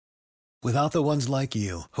Without the ones like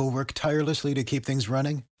you, who work tirelessly to keep things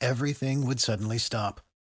running, everything would suddenly stop.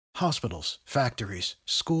 Hospitals, factories,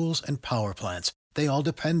 schools, and power plants, they all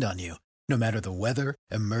depend on you. No matter the weather,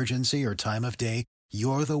 emergency, or time of day,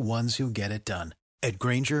 you're the ones who get it done. At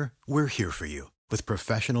Grainger, we're here for you with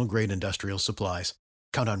professional-grade industrial supplies.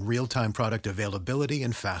 Count on real-time product availability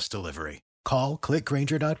and fast delivery. Call,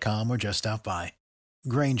 clickgrainger.com, or just stop by.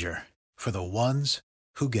 Grainger, for the ones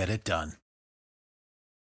who get it done.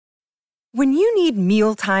 When you need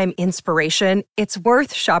mealtime inspiration, it's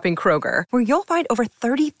worth shopping Kroger, where you'll find over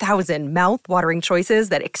 30,000 mouth-watering choices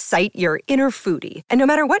that excite your inner foodie. And no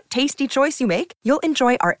matter what tasty choice you make, you'll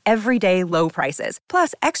enjoy our everyday low prices,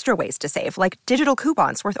 plus extra ways to save, like digital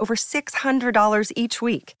coupons worth over $600 each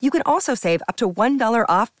week. You can also save up to $1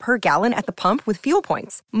 off per gallon at the pump with fuel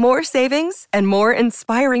points. More savings and more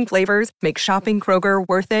inspiring flavors make shopping Kroger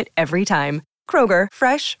worth it every time. Kroger,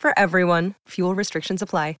 fresh for everyone. Fuel restrictions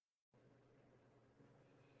apply.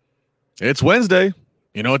 It's Wednesday.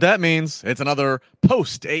 You know what that means. It's another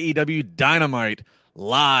post AEW Dynamite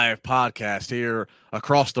live podcast here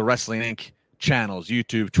across the Wrestling Inc. channels,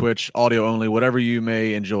 YouTube, Twitch, audio only, whatever you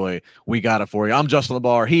may enjoy. We got it for you. I'm Justin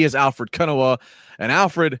LaBar. He is Alfred Konuwa. And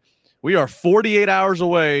Alfred, we are 48 hours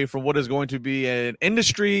away from what is going to be an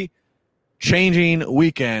industry-changing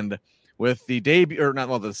weekend with the debut, or not,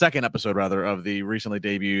 well, the second episode, rather, of the recently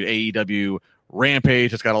debuted AEW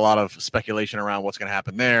Rampage. It's got a lot of speculation around what's going to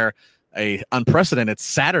happen there. A unprecedented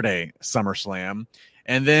Saturday SummerSlam,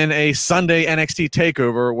 and then a Sunday NXT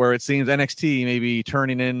takeover where it seems NXT may be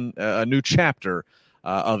turning in a new chapter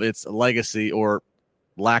of its legacy, or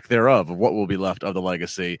lack thereof, of what will be left of the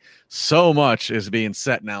legacy. So much is being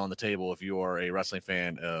set now on the table. If you are a wrestling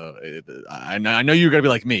fan, I know you're going to be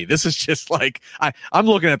like me. This is just like, I'm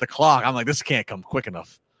looking at the clock. I'm like, this can't come quick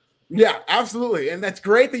enough. Yeah, absolutely. And that's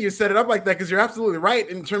great that you set it up like that, because you're absolutely right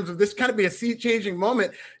in terms of this kind of be a sea-changing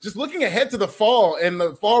moment. Just looking ahead to the fall and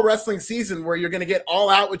the fall wrestling season, where you're going to get All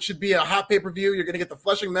Out, which should be a hot pay-per-view. You're going to get the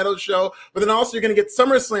Flushing Meadows show, but then also you're going to get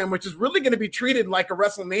SummerSlam, which is really going to be treated like a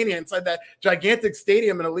WrestleMania inside that gigantic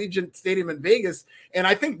stadium in Allegiant Stadium in Vegas. And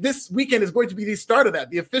I think this weekend is going to be the start of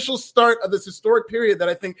that, the official start of this historic period that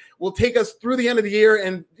I think will take us through the end of the year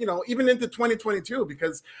and, you know, even into 2022,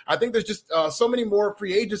 because I think there's just so many more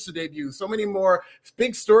free agents to debut, so many more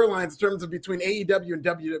big storylines in terms of between AEW and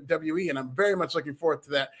WWE, and I'm very much looking forward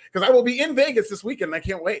to that, because I will be in Vegas this weekend and I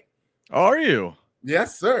can't wait. Are you?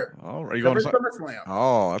 Yes, sir. Oh, are you going to SummerSlam?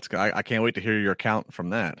 Oh, that's good. I can't wait to hear your account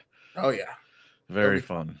from that. Oh yeah, very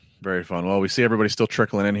fun. Very fun. Well, we see everybody still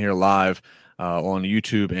trickling in here live on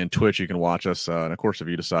YouTube and Twitch. You can watch us. And of course, if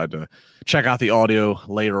you decide to check out the audio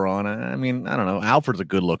later on, I mean, I don't know. Alfred's a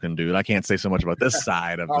good looking dude. I can't say so much about this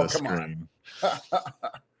side of the screen.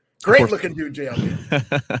 Great looking dude,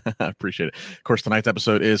 JLB. I appreciate it. Of course, tonight's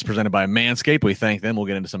episode is presented by Manscaped. We thank them. We'll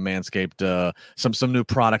get into some Manscaped, some new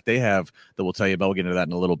product they have that we'll tell you about. We'll get into that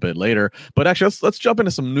in a little bit later. But actually, let's jump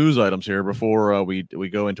into some news items here before we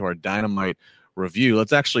go into our Dynamite review.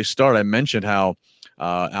 Let's actually start. I mentioned how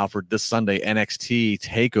Alfred, this Sunday NXT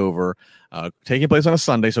takeover taking place on a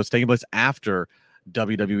Sunday, so it's taking place after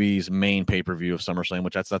WWE's main pay-per-view of SummerSlam,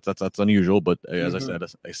 which that's unusual, but as I said, a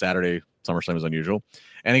Saturday SummerSlam is unusual.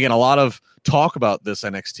 And again, a lot of talk about this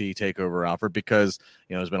NXT takeover, Alfred, because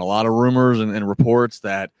there's been a lot of rumors and reports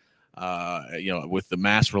that with the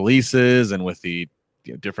mass releases and with the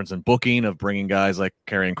difference in booking of bringing guys like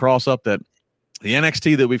Karrion Kross up, that the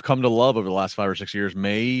NXT that we've come to love over the last 5 or 6 years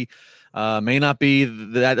may not be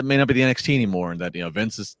the NXT anymore, and that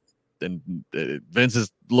Vince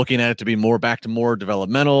is looking at it to be back to more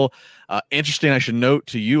developmental. Interesting, I should note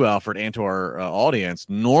to you, Alfred, and to our audience,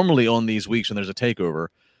 normally on these weeks when there's a takeover,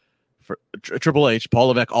 for Triple H, Paul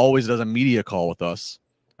Levesque always does a media call with us.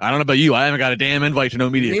 I don't know about you. I haven't got a damn invite to no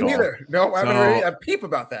media call. Me neither. No, I haven't heard a peep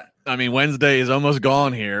about that. I mean, Wednesday is almost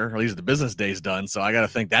gone here, or at least the business day's done, so I got to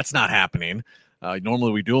think that's not happening.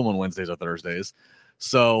 Normally we do them on Wednesdays or Thursdays.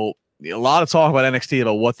 So a lot of talk about NXT,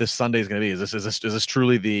 about what this Sunday is going to be. Is this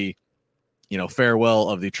truly the farewell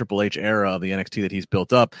of the Triple H era of the NXT that he's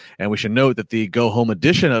built up? And we should note that the Go Home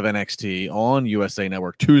edition of NXT on USA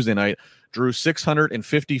Network Tuesday night drew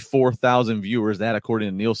 654,000 viewers. That according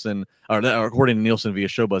to Nielsen via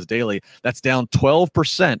Showbuzz Daily. That's down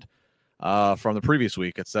 12% from the previous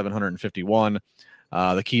week at 751.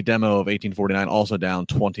 The key demo of 1849 also down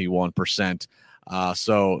 21%.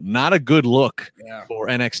 So not a good look for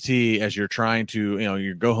NXT as you're trying to,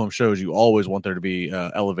 your go home shows. You always want there to be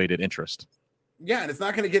elevated interest. Yeah, and it's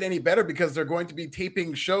not going to get any better because they're going to be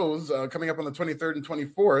taping shows coming up on the 23rd and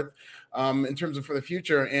 24th in terms of for the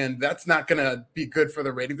future, and that's not going to be good for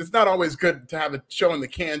the ratings. It's not always good to have a show in the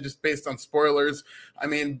can just based on spoilers. I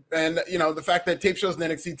mean, and the fact that tape shows in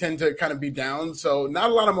NXT tend to kind of be down, so not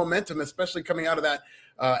a lot of momentum, especially coming out of that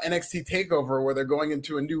NXT takeover where they're going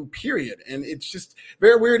into a new period. And it's just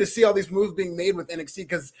very weird to see all these moves being made with NXT,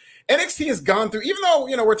 because NXT has gone through, even though,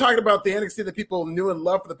 we're talking about the NXT that people knew and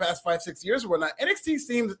loved for the past 5-6 years or whatnot, NXT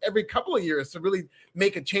seems every couple of years to really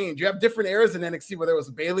make a change. You have different eras in NXT where there was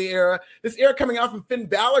a Bayley era. This era coming off of Finn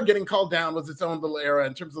Balor getting called down was its own little era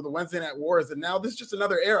in terms of the Wednesday Night Wars. And now this is just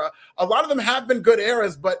another era. A lot of them have been good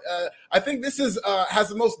eras, but I think this is has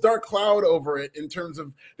the most dark cloud over it in terms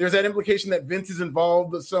of there's that implication that Vince is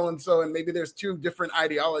involved with so-and-so, and maybe there's two different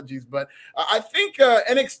ideologies. But I think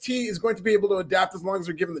NXT is going to be able to adapt as long as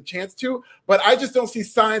they're given the chance to. But I just don't see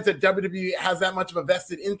signs that WWE has that much of a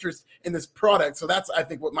vested interest in this product. So that's, I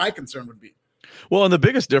think, what my concern would be. Well, and the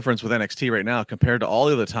biggest difference with NXT right now compared to all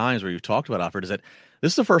the other times where you've talked about, Alfred, is that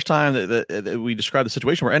this is the first time that we described the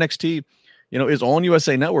situation where NXT, is on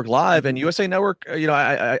USA Network live, and USA Network,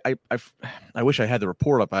 I wish I had the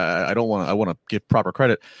report up. I want to give proper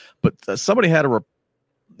credit, but somebody had a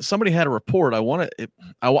report. I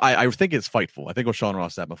think it's Fightful. I think it was Sean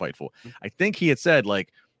Ross Sapp of Fightful. I think he had said,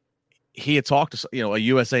 like, he had talked to a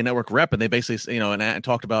USA Network rep, and they basically and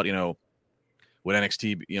talked about would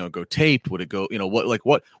NXT go taped? Would it go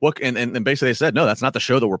what and basically they said no, that's not the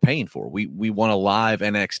show that we're paying for. We want a live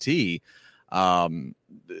NXT.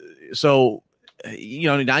 So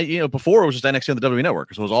now, before it was just NXT on the WWE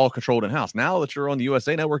Network, so it was all controlled in house. Now that you're on the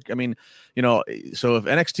USA Network, I mean, so if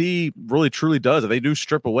NXT really truly does, if they do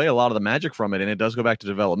strip away a lot of the magic from it, and it does go back to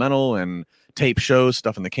developmental and tape shows,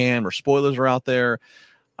 stuff in the can where spoilers are out there,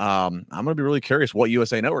 I'm going to be really curious what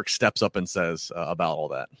USA Network steps up and says about all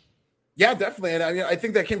that. Yeah, definitely. And I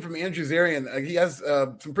think that came from Andrew Zarian. He has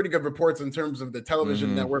some pretty good reports in terms of the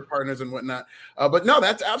television network partners and whatnot. But no,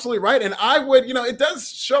 that's absolutely right. And I would, it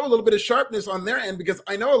does show a little bit of sharpness on their end, because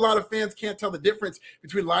I know a lot of fans can't tell the difference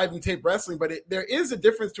between live and tape wrestling, but there is a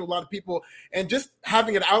difference to a lot of people. And just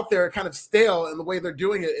having it out there kind of stale and the way they're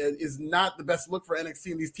doing it is not the best look for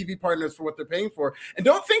NXT and these TV partners for what they're paying for. And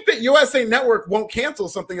don't think that USA Network won't cancel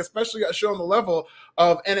something, especially a show on the level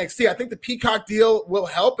of NXT. I think the Peacock deal will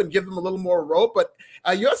help and give them a little more rope, but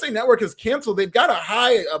USA Network has canceled. They've got a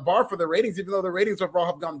high bar for the ratings, even though the ratings overall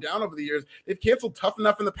have gone down over the years. They've canceled Tough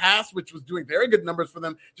Enough in the past, which was doing very good numbers for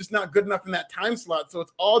them, just not good enough in that time slot. So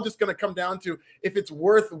it's all just going to come down to if it's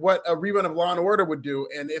worth what a rerun of Law and Order would do.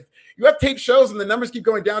 And if you have tape shows and the numbers keep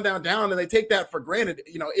going down, and they take that for granted,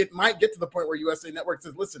 it might get to the point where USA Network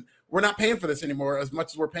says, listen, we're not paying for this anymore. As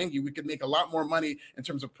much as we're paying you, we could make a lot more money in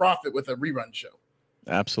terms of profit with a rerun show.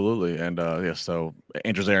 Absolutely. And so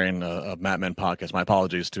Andrew Zarian of Mat Men Podcast, my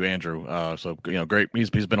apologies to Andrew. So great. He's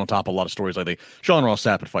been on top of a lot of stories lately. Sean Ross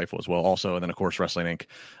Sapp at Fightful as well, also, and then of course Wrestling Inc.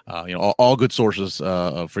 All good sources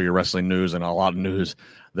for your wrestling news, and a lot of news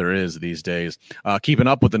there is these days. Keeping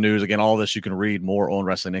up with the news, again, all this you can read more on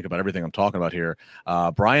Wrestling Inc. about everything I'm talking about here.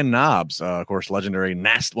 Brian Knobbs, of course, legendary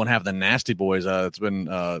one half of the Nasty Boys.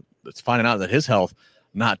 It's finding out that his health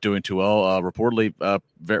not doing too well. Reportedly,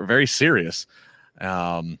 very, very serious.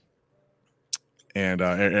 And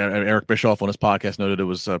Eric Bischoff on his podcast noted it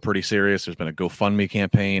was pretty serious. There's been a GoFundMe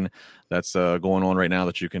campaign that's going on right now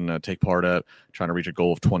that you can take part at, trying to reach a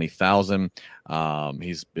goal of 20,000.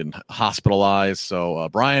 He's been hospitalized. So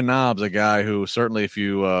Brian Knobbs, a guy who certainly, if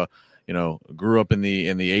you grew up in the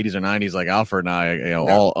 80s or 90s like Alfred and I,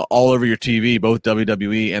 all over your TV, both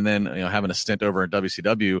WWE and then having a stint over at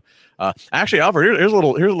WCW. Actually, Alfred, here's a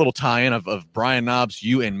little tie-in of Brian Knobbs,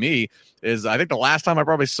 you and me. Is I think the last time I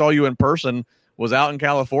probably saw you in person was out in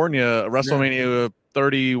California, WrestleMania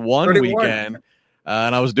 31 weekend,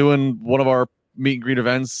 and I was doing one of our meet and greet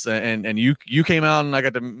events, and you came out and I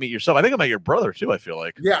got to meet yourself. I think I met your brother too. I feel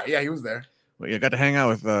like yeah, he was there. I got to hang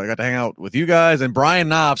out with you guys, and Brian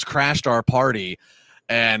Knobbs crashed our party,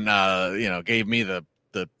 and gave me the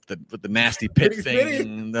nasty pit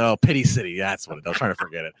thing. No, Pity City. That's what it. I was trying to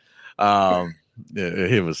forget it.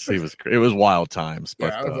 It was wild times.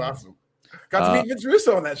 But, yeah, that was awesome. Got to meet Vince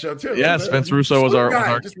Russo on that show too. Yes, Vince Russo was our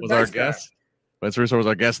guest. Vince Russo was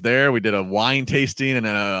our guest there. We did a wine tasting and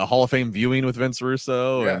a Hall of Fame viewing with Vince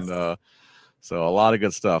Russo, yes. And so a lot of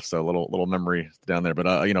good stuff. So a little memory down there.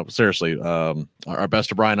 But seriously, our best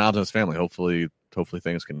to Brian Knobbs and his family. Hopefully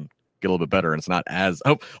things can get a little bit better, and it's not as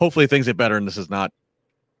hopefully things get better, and this is not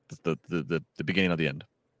the beginning of the end.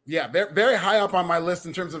 Yeah, very, very high up on my list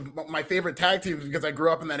in terms of my favorite tag teams because I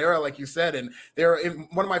grew up in that era, like you said. And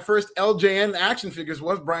one of my first LJN action figures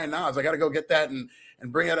was Brian Knobbs. I got to go get that and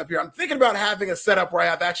bring it up here. I'm thinking about having a setup where I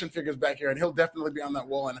have action figures back here, and he'll definitely be on that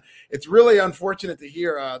wall. And it's really unfortunate to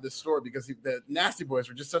hear this story because the Nasty Boys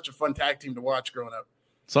were just such a fun tag team to watch growing up.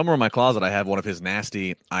 Somewhere in my closet, I have one of his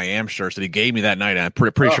Nasty I Am shirts that he gave me that night, and I'm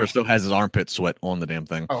pretty sure it still has his armpit sweat on the damn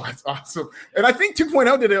thing. Oh, that's awesome. And I think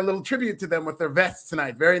 2.0 did a little tribute to them with their vests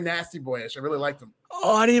tonight. Very Nasty Boyish. I really liked them.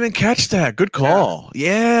 Oh, I didn't even catch that. Good call.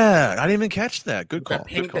 Yeah, I didn't even catch that. Good call. That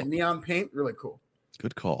paint, Good call. That neon paint, really cool.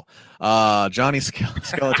 Good call. Johnny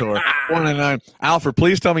Skeletor, 199. Alfred,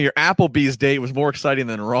 please tell me your Applebee's date was more exciting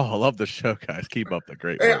than Raw. I love the show, guys. Keep up the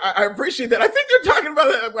great work. Hey, I appreciate that. I think they're talking about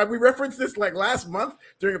it. We referenced this like last month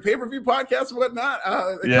during a pay-per-view podcast and whatnot.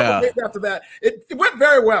 A couple days after that, it went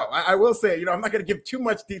very well. I will say, I'm not going to give too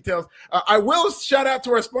much details. I will shout out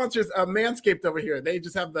to our sponsors, Manscaped over here. They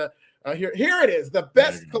just have the here it is, the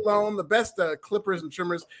best cologne, the best clippers and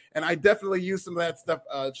trimmers, and I definitely use some of that stuff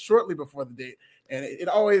shortly before the date. And it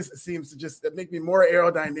always seems to just make me more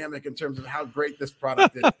aerodynamic in terms of how great this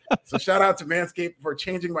product is. So shout out to Manscaped for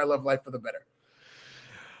changing my love life for the better.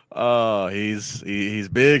 Oh, he's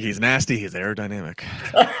big, he's nasty, he's aerodynamic.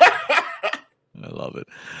 I love it.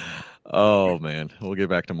 Oh man, we'll get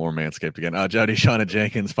back to more Manscaped again. Jody Shauna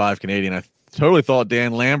Jenkins, 5 Canadian. I totally thought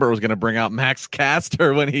Dan Lambert was going to bring out Max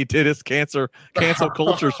Caster when he did his cancel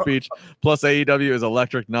culture speech. Plus AEW is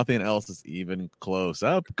electric. Nothing else is even close.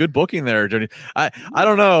 Good booking there, Jody. I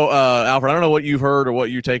don't know, Alfred. I don't know what you've heard or what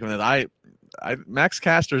you take from this. I Max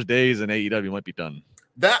Caster's days in AEW might be done.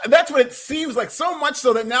 That's what it seems like, so much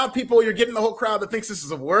so that now you're getting the whole crowd that thinks this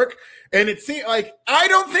is a work, and it seems like I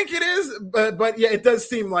don't think it is, but yeah, it does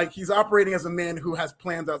seem like he's operating as a man who has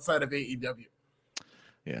plans outside of AEW.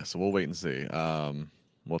 Yeah, so we'll wait and see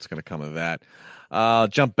what's going to come of that.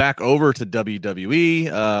 Jump back over to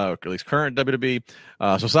WWE, or at least current WWE.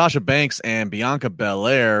 So Sasha Banks and Bianca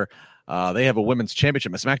Belair, they have a women's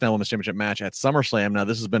championship, a SmackDown Women's Championship match at SummerSlam. Now,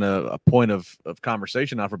 this has been a point of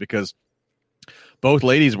conversation now because both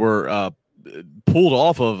ladies were pulled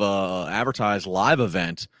off of advertised live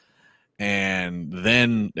event, and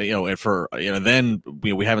then we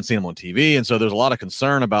haven't seen them on TV, and so there's a lot of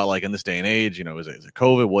concern about, like, in this day and age, is it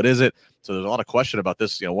COVID? What is it? So there's a lot of question about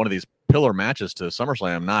this. One of these pillar matches to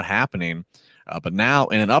SummerSlam not happening, but now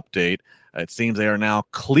in an update, it seems they are now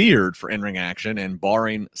cleared for in-ring action, and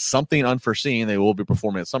barring something unforeseen, they will be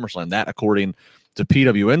performing at SummerSlam. That according to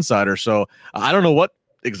PW Insider. So I don't know what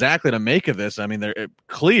exactly to make of this. I mean, they're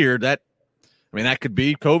cleared. That could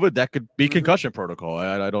be COVID. That could be concussion protocol.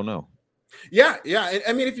 I don't know. Yeah.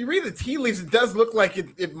 I mean, if you read the tea leaves, it does look like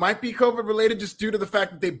it might be COVID related, just due to the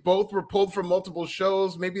fact that they both were pulled from multiple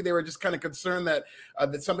shows. Maybe they were just kind of concerned that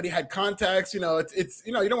somebody had contacts. It's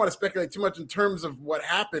you don't want to speculate too much in terms of what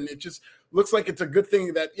happened. It just looks like it's a good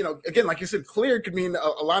thing that, again, like you said, cleared could mean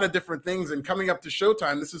a lot of different things. And coming up to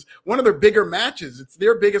Showtime, this is one of their bigger matches. It's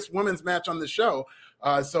their biggest women's match on the show.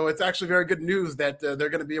 So it's actually very good news that they're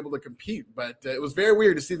going to be able to compete. But it was very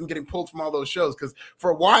weird to see them getting pulled from all those shows, because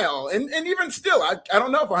for a while, and even still, I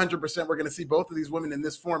don't know if 100% we're going to see both of these women in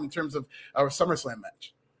this form in terms of our SummerSlam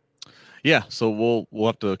match. Yeah, so we'll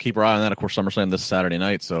have to keep our eye on that. Of course, SummerSlam this Saturday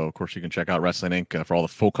night. So, of course, you can check out Wrestling Inc. For all the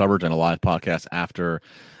full coverage and a live podcast after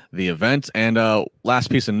the event. And last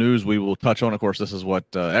piece of news we will touch on, of course, this is what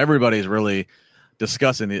everybody's really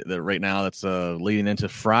discussing right now that's leading into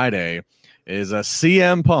Friday, is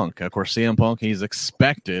CM Punk. Of course, CM Punk, he's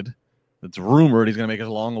expected, it's rumored he's going to make his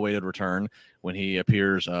long-awaited return when he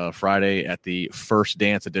appears Friday at the First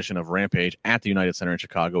Dance edition of Rampage at the United Center in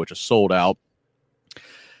Chicago, which is sold out.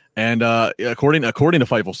 And according to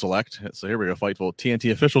Fightful Select, so here we go, Fightful,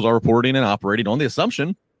 TNT officials are reporting and operating on the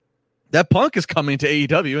assumption that Punk is coming to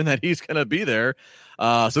AEW and that he's going to be there.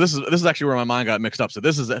 So this is actually where my mind got mixed up. So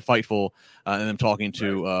this is at Fightful, and them talking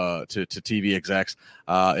to TV execs.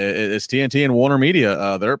 It's TNT and Warner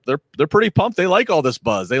Media. They're pretty pumped. They like all this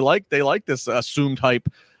buzz. They like this assumed hype,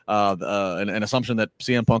 an assumption that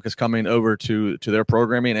CM Punk is coming over to their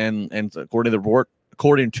programming. And according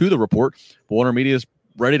to the report, Warner Media is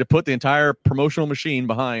ready to put the entire promotional machine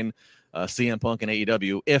behind CM Punk and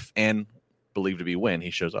AEW if and believed to be when he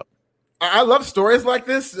shows up. I love stories like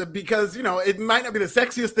this because, it might not be the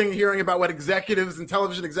sexiest thing hearing about what executives and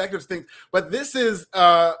television executives think, but this is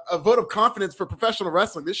a vote of confidence for professional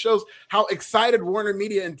wrestling. This shows how excited Warner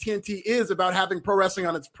Media and TNT is about having pro wrestling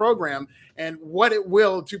on its program and what it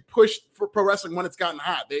will to push for pro wrestling when it's gotten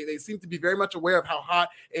hot. They seem to be very much aware of how hot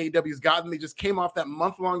AEW's gotten. They just came off that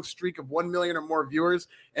month-long streak of 1 million or more viewers,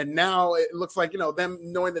 and now it looks like, them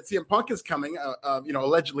knowing that CM Punk is coming,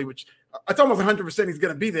 allegedly, which it's almost 100% he's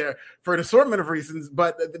going to be there for an assortment of reasons.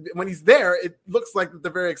 But when he's there, it looks like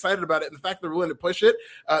they're very excited about it. And the fact they're willing to push it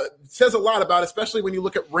says a lot about it, especially when you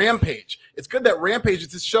look at Rampage. It's good that Rampage is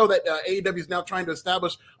this show that AEW is now trying to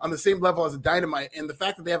establish on the same level as a Dynamite. And the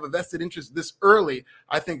fact that they have a vested interest this early,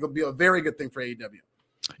 I think will be a very good thing for AEW.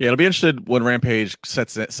 Yeah, it'll be interesting when Rampage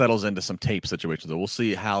settles into some tape situations. We'll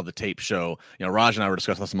see how the tape show. Raj and I were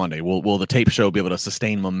discussing this Monday. Will the tape show be able to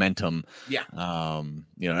sustain momentum? Yeah.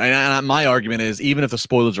 And my argument is, even if the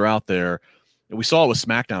spoilers are out there, we saw it with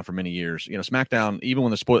SmackDown for many years. SmackDown, even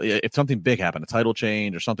when if something big happened, a title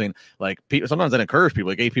change or something, like sometimes that encouraged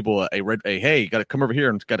people. It gave people a hey, you got to come over here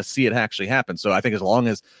and got to see it actually happen. So I think as long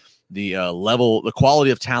as the the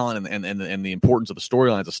quality of talent and the importance of the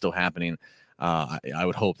storylines is still happening, I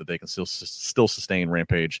would hope that they can still sustain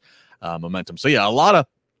Rampage momentum. So yeah,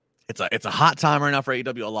 it's a hot time right now for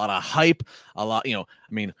AEW. A lot of hype,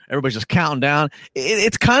 everybody's just counting down.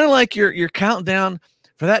 It's kind of like you're counting down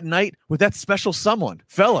for that night with that special someone,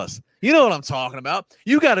 fellas. You know what I'm talking about.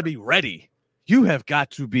 You got to be ready. You have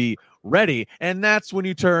got to be ready, and that's when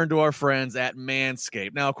you turn to our friends at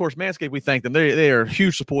Manscaped. Now, of course, Manscaped, we thank them. They are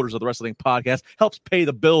huge supporters of the Wrestling Podcast, helps pay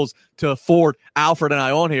the bills to afford Alfred and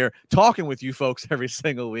I on here talking with you folks every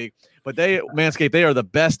single week. But Manscaped, they are the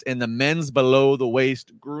best in the men's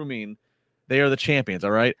below-the-waist grooming. They are the champions,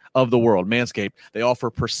 all right, of the world. Manscaped, they offer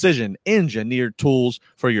precision-engineered tools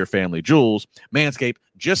for your family jewels. Manscaped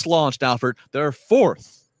just launched, Alfred, their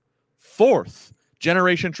fourth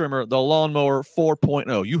generation trimmer, the Lawnmower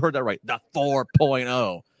 4.0. You heard that right, the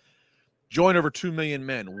 4.0. Join over 2 million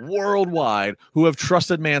men worldwide who have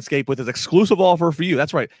trusted Manscaped with his exclusive offer for you.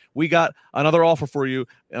 That's right. We got another offer for you,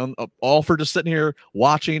 all for just sitting here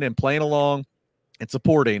watching and playing along and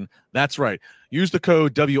supporting. That's right. Use the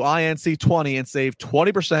code WINC20 and save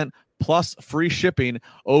 20% plus free shipping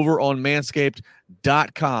over on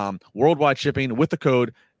manscaped.com. Worldwide shipping with the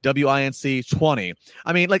code WINC20.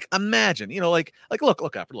 I mean, imagine, look,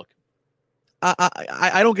 Alfred, look.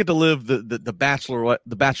 I don't get to live the bachelor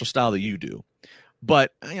style that you do,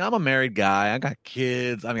 but I'm a married guy. I got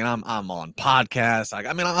kids. I mean, I'm on podcasts.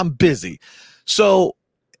 I'm busy. So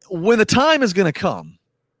when the time is going to come,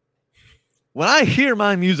 when I hear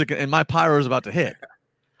my music and my pyro is about to hit,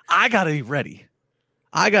 I got to be ready.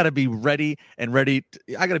 I got to be ready and ready.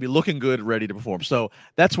 I got to be looking good, ready to perform. So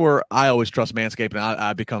that's where I always trust Manscaped, and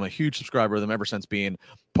I've become a huge subscriber of them ever since being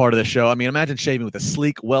part of the show. I mean, imagine shaving with a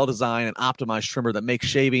sleek, well-designed, and optimized trimmer that makes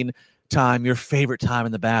shaving time your favorite time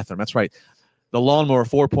in the bathroom. That's right. The Lawnmower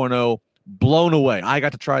 4.0, blown away. I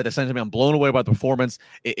got to try this. I'm blown away by the performance.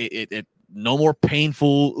 It no more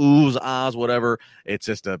painful oohs, ahs, whatever. It's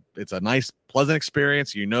a nice, pleasant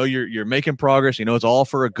experience. You're making progress. It's all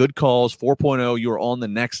for a good cause. 4.0, you are on the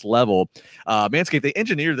next level. Manscaped, they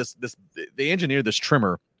engineered this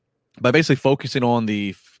trimmer by basically focusing on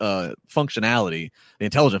the functionality, the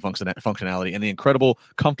intelligent functionality, and the incredible,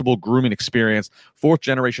 comfortable grooming experience. 4th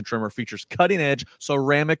generation trimmer features cutting-edge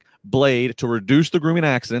ceramic blade to reduce the grooming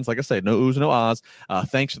accidents. Like I said, no oohs, no ahs.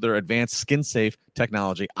 Thanks to their advanced skin-safe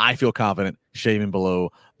technology, I feel confident shaving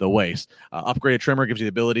below the waist. Upgraded trimmer gives you the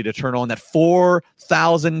ability to turn on that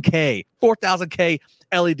 4,000K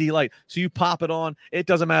LED light. So you pop it on, it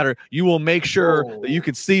doesn't matter. You will make sure that you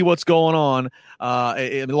can see what's going on.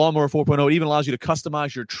 In the Lawnmower 4.0, it even allows you to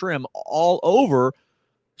customize your trim all over.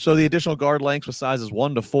 So the additional guard lengths with sizes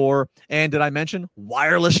 1 to 4. And did I mention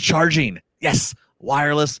wireless charging? Yes,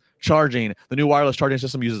 wireless charging. The new wireless charging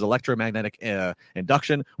system uses electromagnetic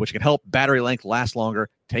induction, which can help battery length last longer.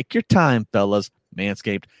 Take your time, fellas.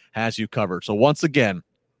 Manscaped has you covered. So once again,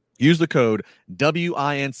 use the code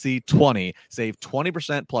WINC20. Save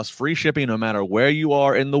 20% plus free shipping no matter where you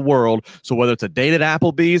are in the world. So whether it's a date at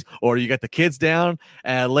Applebee's or you get the kids down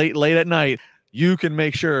late at night, you can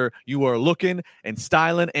make sure you are looking and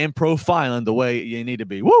styling and profiling the way you need to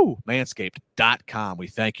be. Woo! Manscaped.com. We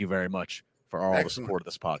thank you very much for all the support of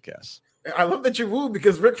this podcast. I love that you wooed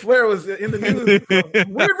because Ric Flair was in the news for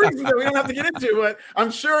weird reasons that we don't have to get into, but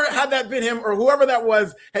I'm sure had that been him or whoever that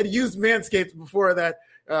was had used Manscaped before that,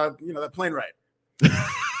 that plane ride.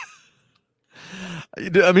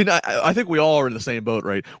 I mean, I think we all are in the same boat,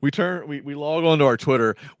 right? We log on to our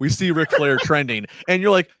Twitter, we see Ric Flair trending, and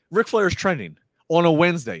you're like, Ric Flair's trending on a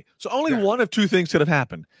Wednesday. So only one of two things could have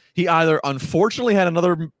happened. He either unfortunately had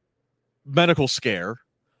another medical scare,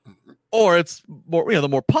 or it's more, the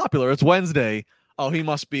more popular, it's Wednesday. Oh, he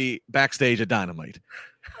must be backstage at Dynamite.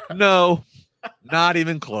 No, not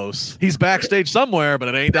even close. He's backstage somewhere, but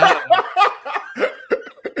it ain't Dynamite.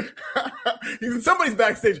 Somebody's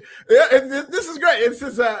backstage. Yeah, this is great. It's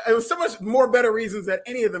just it was so much more better reasons that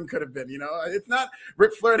any of them could have been. It's not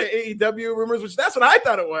Ric Flair to AEW rumors, which that's what I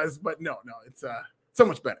thought it was, but no, it's so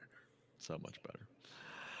much better. So much better.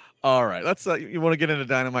 All right, let's. You want to get into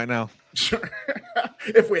Dynamite now? Sure.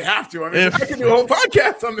 If we have to, I can do a whole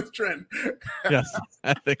podcast on this trend. Yes,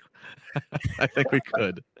 I think we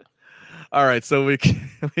could. All right, so we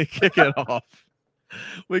kick it off.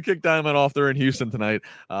 We kick Dynamite off. They're in Houston tonight.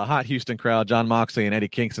 Hot Houston crowd. Jon Moxley and Eddie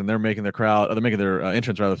Kingston. They're making their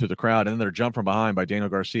entrance through the crowd, and then they're jumped from behind by Daniel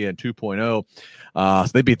Garcia in 2.0.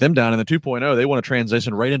 So they beat them down in the 2.0. They want to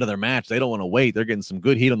transition right into their match. They don't want to wait. They're getting some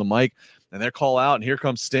good heat on the mic, and they're call out. And here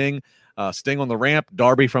comes Sting. Sting on the ramp.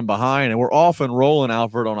 Darby from behind, and we're off and rolling,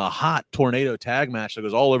 Alfred, on a hot tornado tag match that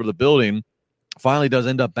goes all over the building. Finally does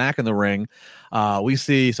end up back in the ring. We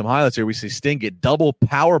see some highlights here. We see Sting get double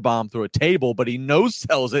power bomb through a table, but he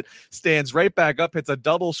no-sells it, stands right back up, hits a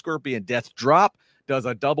double Scorpion Death drop, does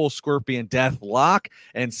a double Scorpion Death lock,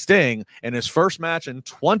 and Sting, in his first match in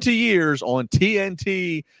 20 years on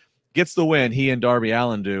TNT, gets the win. He and Darby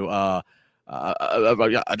Allin do.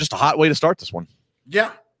 Just a hot way to start this one.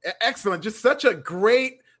 Yeah, excellent. Just such a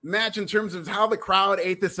great match in terms of how the crowd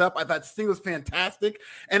ate this up. I thought Sting was fantastic.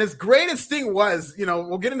 And as great as Sting was,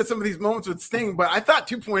 we'll get into some of these moments with Sting, but I thought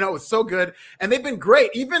 2.0 was so good. And they've been great,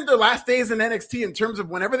 even their last days in NXT, in terms of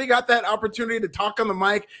whenever they got that opportunity to talk on the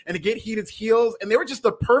mic and to get heated heels. And they were just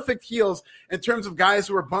the perfect heels in terms of guys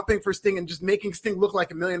who were bumping for Sting and just making Sting look like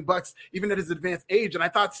 $1 million, even at his advanced age. And I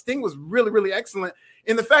thought Sting was really, really excellent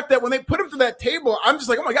in the fact that when they put him to that table, I'm just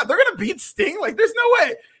like, oh my God, they're going to beat Sting? Like, there's no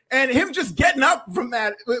way. And him just getting up from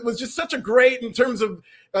that, it was just such a great in terms of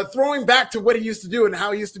throwing back to what he used to do and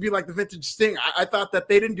how he used to be like the vintage Sting. I thought that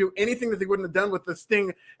they didn't do anything that they wouldn't have done with the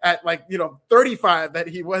Sting at 35 that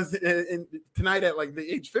he was in tonight at like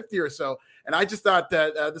the age 50 or so. And I just thought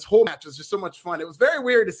that this whole match was just so much fun. It was very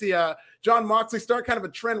weird to see Jon Moxley start kind of a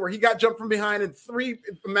trend where he got jumped from behind, and 3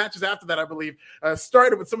 matches after that, I believe,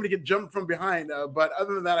 started with somebody get jumped from behind. But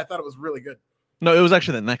other than that, I thought it was really good. No, it was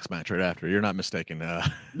actually the next match right after. You're not mistaken.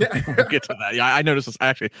 We'll get to that. Yeah, I noticed this.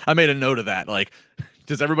 Actually, I made a note of that. Like,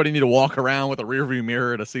 does everybody need to walk around with a rearview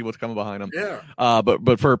mirror to see what's coming behind them? Yeah. But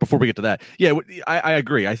before we get to that, yeah, I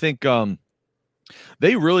agree. I think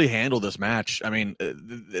they really handled this match. I mean,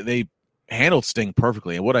 they handled Sting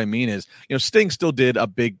perfectly. And what I mean is, Sting still did a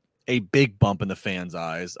big bump in the fans'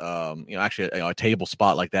 eyes. Actually, a table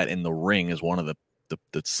spot like that in the ring is one of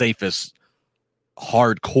the safest,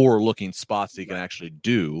 hardcore looking spots that you can actually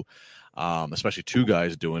do, especially 2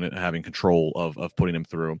 guys doing it and having control of putting him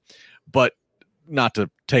through. But not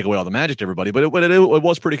to take away all the magic to everybody, but it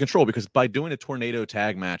was pretty controlled, because by doing a tornado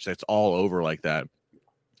tag match that's all over like that,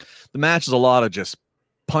 the match is a lot of just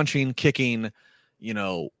punching, kicking,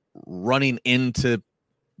 running into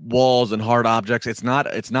walls and hard objects. It's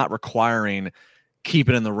not requiring keep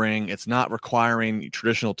it in the ring. It's not requiring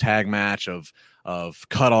traditional tag match of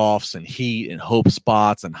cutoffs and heat and hope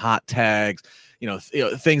spots and hot tags,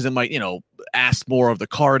 things that might, ask more of the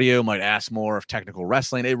cardio, might ask more of technical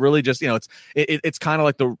wrestling. It really just, it's kind of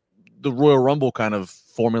like the Royal Rumble kind of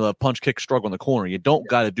formula, punch, kick, struggle in the corner. You don't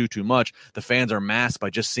got to do too much. The fans are masked by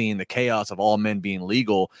just seeing the chaos of all men being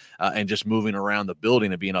legal and just moving around the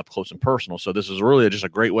building and being up close and personal. So this is really just a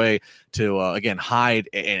great way to, again, hide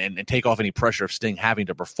and take off any pressure of Sting having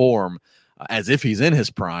to perform as if he's in his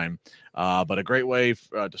prime. But a great way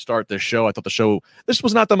to start this show. I thought this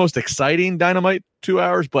was not the most exciting Dynamite 2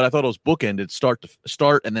 hours, but I thought it was bookended start to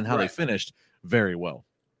start, and then how they finished very well.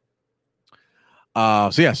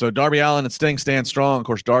 So Darby Allin and Sting stand strong. Of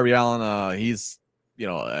course, Darby Allin, he's,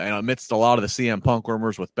 amidst a lot of the CM Punk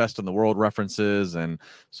rumors with best in the world references. And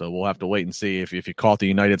so we'll have to wait and see if you caught the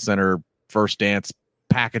United Center First Dance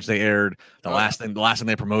package they aired. The last thing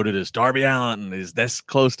they promoted is Darby Allin is this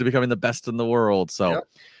close to becoming the best in the world. So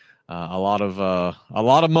a lot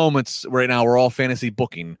of moments right now. We're all fantasy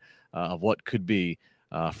booking of what could be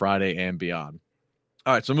Friday and beyond.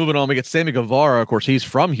 All right, so moving on, we get Sammy Guevara. Of course, he's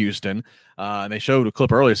from Houston, and they showed a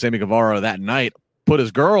clip earlier. Sammy Guevara that night put his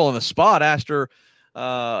girl on the spot, asked her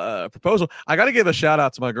a proposal. I got to give a shout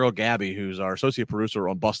out to my girl Gabby, who's our associate producer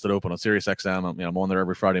on Busted Open on Sirius XM. I'm on there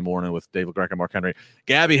every Friday morning with David Greck and Mark Henry.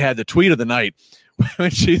 Gabby had the tweet of the night when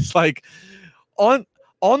she's like, on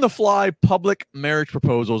the fly, public marriage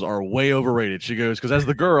proposals are way overrated. She goes, because as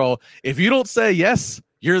the girl, if you don't say yes,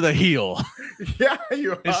 you're the heel. Yeah,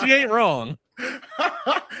 you are. And she ain't wrong.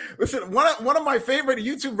 Listen, one of my favorite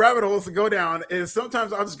YouTube rabbit holes to go down is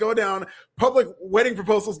sometimes I'll just go down public wedding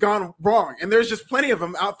proposals gone wrong. And there's just plenty of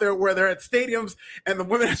them out there where they're at stadiums and the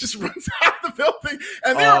women just runs out of the building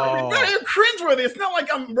and they're cringeworthy. It's not like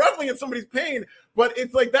I'm reveling in somebody's pain, but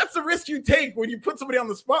it's like that's the risk you take when you put somebody on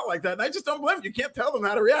the spot like that. And I just don't blame you. You can't tell them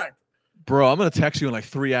how to react. Bro, I'm gonna text you in like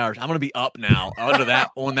 3 hours. I'm gonna be up now under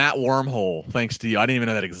that on that wormhole. Thanks to you, I didn't even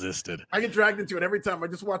know that existed. I get dragged into it every time. I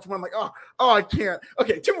just watch one like, oh, I can't.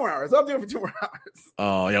 Okay, 2 more hours. I'll do it for 2 more hours.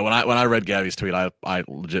 Oh yeah, when I read Gabby's tweet, I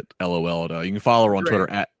legit LOL'd. You can follow her on Twitter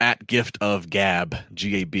at Gift of Gab,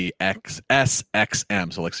 GABXSXM.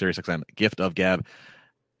 So like Sirius XM, Gift of Gab.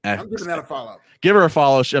 I'm giving that a follow. Give her a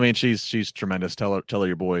follow. I mean, she's tremendous. Tell her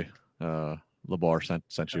your boy LeBar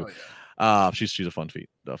sent you. Yeah. She's a fun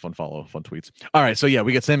fun follow, fun tweets. All right, so yeah,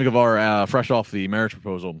 we get Sammy Guevara fresh off the marriage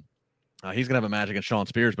proposal. He's gonna have a match against Shawn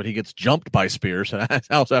Spears, but he gets jumped by Spears. As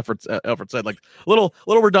Alfred said, like little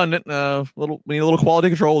redundant. We need a little quality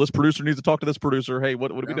control. This producer needs to talk to this producer. Hey,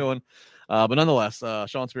 what are we doing? But nonetheless,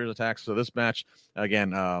 Shawn Spears attacks. So this match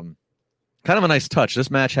again, kind of a nice touch.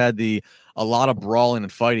 This match had a lot of brawling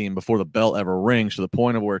and fighting before the bell ever rings, to the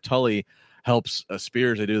point of where Tully helps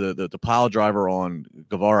Spears. They do the pile driver on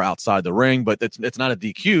Guevara outside the ring, but it's not a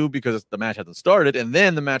DQ because the match hasn't started. And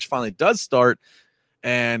then the match finally does start,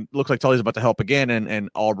 and looks like Tully's about to help again, and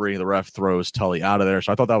Aubrey, the ref, throws Tully out of there.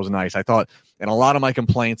 So I thought that was nice. I thought, and a lot of my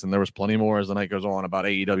complaints, and there was plenty more as the night goes on about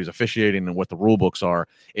AEW's officiating and what the rule books are,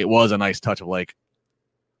 it was a nice touch of like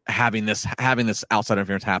having this outside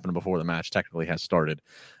interference happen before the match technically has started.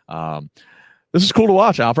 This is cool to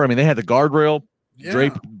watch, Alfred. I mean, they had the guardrail. Yeah.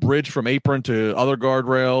 Drape bridge from apron to other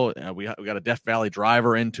guardrail. We got a Death Valley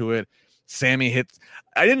driver into it. Sammy hit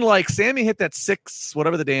that 6,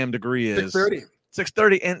 whatever the damn degree is.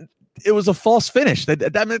 630, and it was a false finish.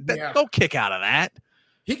 Don't kick out of that.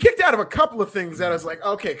 He kicked out of a couple of things that I was like,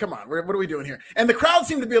 okay, come on, what are we doing here? And the crowd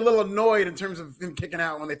seemed to be a little annoyed in terms of him kicking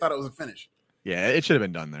out when they thought it was a finish. Yeah, it should have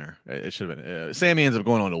been done there. It should have been. Sammy ends up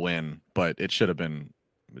going on to win, but it should have been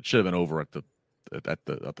over at the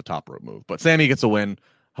top rope move. But Sammy gets a win,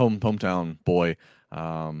 hometown boy.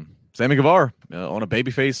 Sammy Guevara on a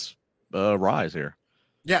babyface rise here.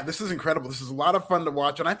 Yeah, this is incredible. This is a lot of fun to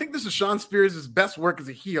watch. And I think this is Shawn Spears' best work as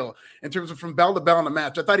a heel in terms of from bell to bell in the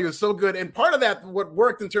match. I thought he was so good. And part of that, what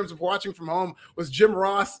worked in terms of watching from home, was Jim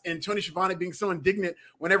Ross and Tony Schiavone being so indignant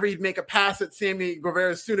whenever he'd make a pass at Sammy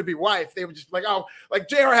Guevara's soon-to-be wife. They were just like, oh, like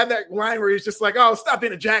JR had that line where he's just like, oh, stop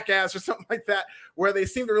being a jackass or something like that, where they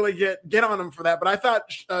seem to really get on him for that. But I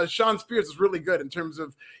thought Shawn Spears was really good in terms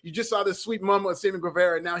of, you just saw this sweet moment with Sammy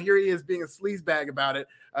Guevara, and now here he is being a sleazebag about it.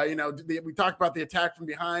 We talked about the attack from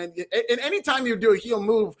behind. And anytime you do a heel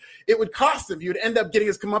move, it would cost him. You'd end up getting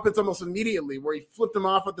his comeuppance almost immediately, where he flipped him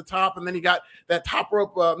off at the top, and then he got that top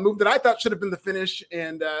rope move that I thought should have been the finish.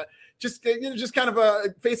 And just kind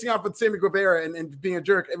of facing off with Sammy Guevara and being a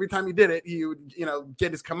jerk. Every time he did it, he would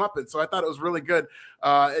get his comeuppance. So I thought it was really good.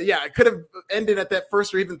 It could have ended at that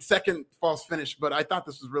first or even second false finish, but I thought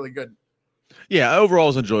this was really good. Yeah, overall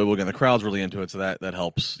it's enjoyable. Again, the crowd's really into it, so that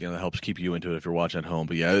helps. That helps keep you into it if you're watching at home.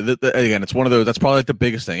 But yeah, again, it's one of those. That's probably like the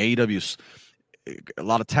biggest thing. AEW's a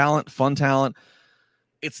lot of talent, fun talent.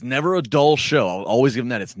 It's never a dull show. I'll always give them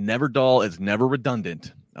that. It's never dull. It's never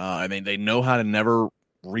redundant. I mean, they know how to never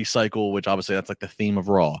recycle, which obviously that's like the theme of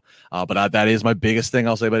Raw. But that is my biggest thing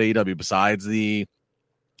I'll say about AEW. Besides the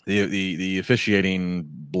officiating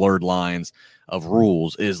blurred lines of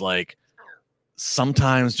rules, is like,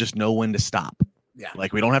 sometimes just know when to stop. Yeah.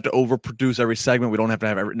 Like, we don't have to overproduce every segment. We don't have to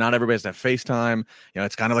have not everybody has to have FaceTime.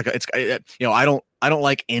 It's kind of like I don't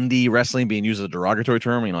like indie wrestling being used as a derogatory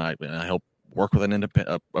term. I help work with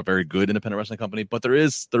a very good independent wrestling company, but there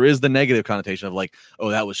is the negative connotation of like, oh,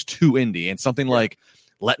 that was too indie, and something like,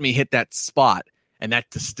 let me hit that spot and that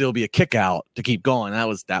to still be a kick out to keep going. That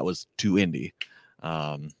was too indie.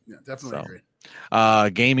 Definitely agree.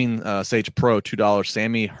 Gaming Sage Pro, $2.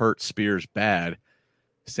 Sammy hurt Spears bad.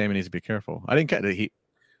 Sammy needs to be careful. I didn't get it.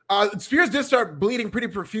 Spears did start bleeding pretty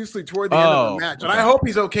profusely toward the end of the match, and I hope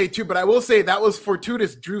he's okay too. But I will say that was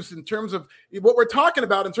fortuitous, Drews, in terms of what we're talking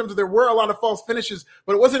about. In terms of there were a lot of false finishes,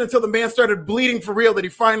 but it wasn't until the man started bleeding for real that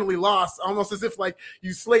he finally lost, almost as if like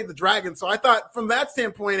you slayed the dragon. So I thought from that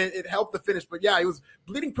standpoint, it helped the finish. But yeah, he was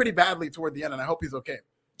bleeding pretty badly toward the end, and I hope he's okay.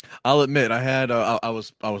 I'll admit, I had I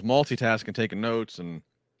was multitasking, taking notes and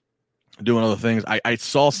doing other things. I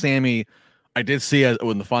saw Sammy. I did see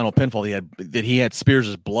in the final pinfall he had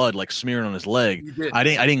Spears' blood like smearing on his leg. I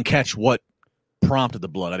didn't catch what prompted the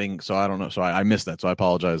blood. I don't know. So I missed that. So I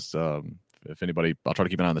apologize. If anybody, I'll try to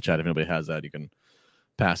keep an eye on the chat. If anybody has that, you can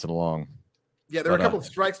pass it along. Yeah, there were a couple of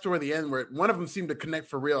strikes toward the end where one of them seemed to connect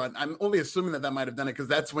for real. And I'm only assuming that might have done it because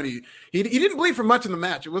that's when he didn't bleed for much in the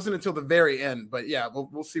match. It wasn't until the very end. But yeah,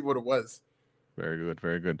 we'll see what it was. Very good,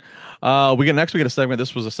 very good. We get a segment.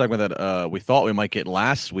 This was a segment that we thought we might get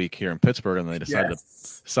last week here in Pittsburgh, and they decided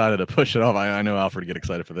to push it off. I know Alfred get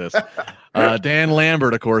excited for this. Dan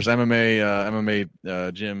Lambert, of course,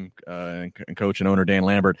 MMA gym and coach and owner Dan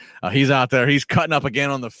Lambert. He's out there. He's cutting up again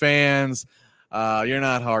on the fans. You're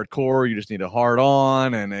not hardcore. You just need a hard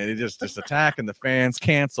on, and it just attacking the fans.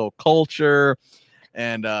 Cancel culture.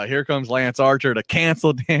 And here comes Lance Archer to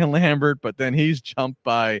cancel Dan Lambert, but then he's jumped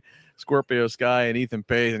by Scorpio Sky and Ethan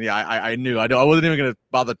Page. And yeah, I knew. I wasn't even going to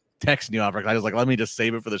bother texting you, Alfred. I was like, let me just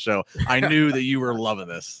save it for the show. I knew that you were loving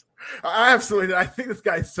this. I absolutely did. I think this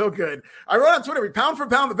guy is so good. I wrote on Twitter, pound for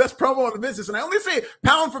pound, the best promo in the business. And I only say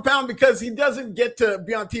pound for pound because he doesn't get to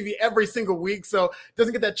be on TV every single week, so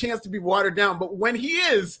doesn't get that chance to be watered down. But when he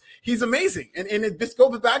is, he's amazing. And this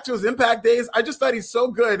goes back to his Impact days. I just thought he's so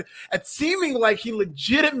good at seeming like he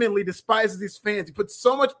legitimately despises these fans. He puts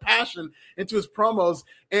so much passion into his promos.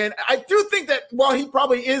 And I do think that while he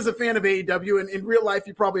probably is a fan of AEW and in real life,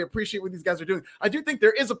 you probably appreciate what these guys are doing, I do think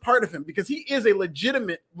there is a part of him because he is a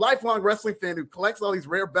legitimate lifelong wrestling fan who collects all these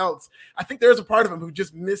rare belts. I think there's a part of him who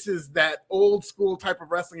just misses that old school type of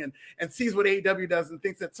wrestling and sees what AEW does and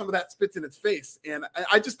thinks that some of that spits in its face. And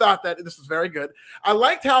I just thought that this was very good. I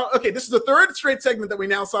liked how, this is the third straight segment that we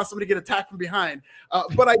now saw somebody get attacked from behind.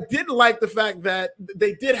 But I did like the fact that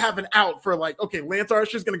they did have an out for Lance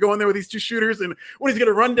Archer's going to go in there with these two shooters and what he's going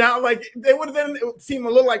to run down. Like they would have then seemed a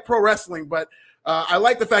little like pro wrestling, but I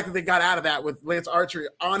like the fact that they got out of that with Lance Archer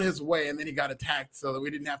on his way, and then he got attacked so that we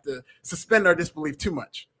didn't have to suspend our disbelief too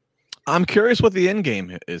much. I'm curious what the end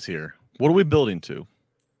game is here. What are we building to?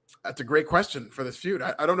 That's a great question for this feud.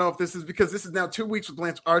 I don't know if this is because this is now 2 weeks with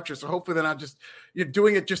Lance Archer, so hopefully they're not just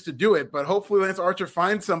doing it just to do it, but hopefully Lance Archer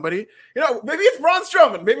finds somebody. Maybe it's Braun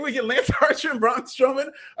Strowman. Maybe we get Lance Archer and Braun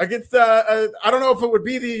Strowman against, I don't know if it would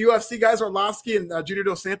be the UFC guys, Orlovsky and Junior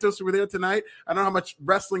Dos Santos, who were there tonight. I don't know how much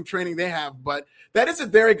wrestling training they have, but that is a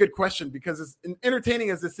very good question because as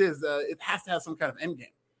entertaining as this is, it has to have some kind of end game.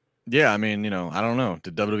 Yeah, I mean, I don't know.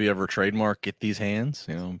 Did WWE ever trademark Get These Hands?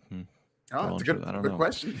 Oh, it's a good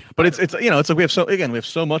question. But it's like we have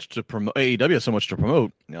so much to promote. AEW has so much to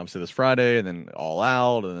promote. Obviously this Friday, and then All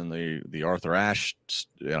Out, and then the Arthur Ashe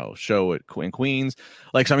show at Queens.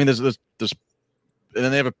 There's and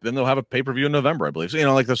then they'll have a pay-per-view in November, I believe.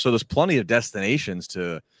 So there's plenty of destinations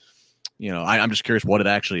to. I'm just curious what it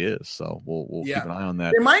actually is. So we'll keep an eye on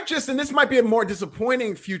that. They might and this might be a more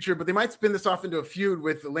disappointing future, but they might spin this off into a feud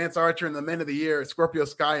with Lance Archer and the Men of the Year, Scorpio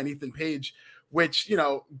Sky and Ethan Page. Which,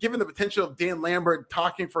 given the potential of Dan Lambert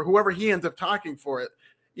talking for whoever he ends up talking for it,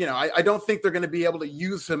 I don't think they're going to be able to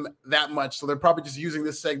use him that much. So they're probably just using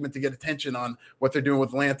this segment to get attention on what they're doing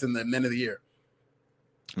with Lance and the Men of the Year.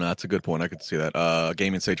 No, that's a good point. I could see that.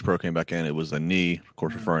 Gaming Sage Pro came back in. It was a knee, of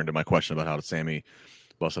course, referring to my question about how did Sammy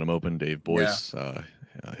busted him open. Dave Boyce,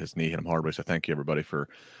 his knee hit him hard. So thank you, everybody, for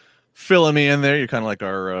filling me in there. You're kind of like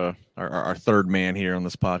our third man here on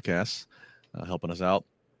this podcast, helping us out.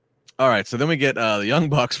 All right, so then we get the Young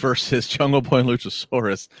Bucks versus Jungle Boy and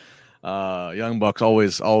Luchasaurus. Young Bucks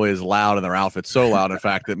always loud in their outfits, so loud, in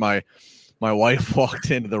fact, that my wife walked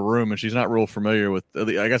into the room and she's not real familiar with,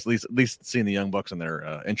 I guess, at least seeing the Young Bucks in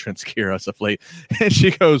their entrance gear as of late. And she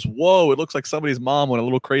goes, "Whoa! It looks like somebody's mom went a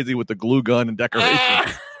little crazy with the glue gun and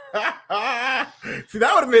decorations." See,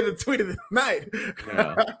 that would have made the tweet of the night.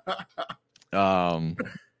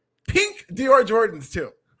 Pink Dior Jordans too.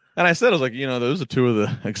 And I said, I was like, those are two of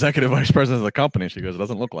the executive vice presidents of the company. She goes, "It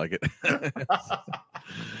doesn't look like it."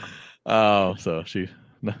 So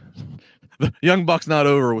the Young Bucks not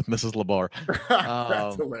over with Mrs. LeBar.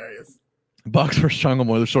 That's hilarious. Bucks versus Jungle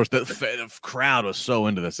Boy. The crowd was so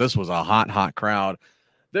into this. This was a hot crowd.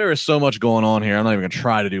 There is so much going on here. I'm not even going to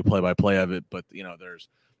try to do play-by-play of it, but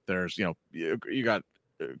there's you got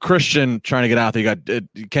Christian trying to get out there. You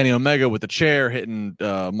got Kenny Omega with the chair hitting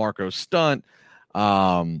Marco's stunt.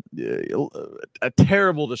 A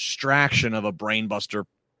terrible distraction of a brainbuster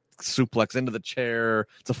suplex into the chair.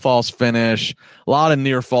 It's a false finish. A lot of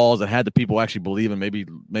near falls that had the people actually believing maybe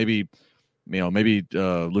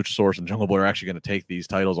Luchasaurus and Jungle Boy are actually going to take these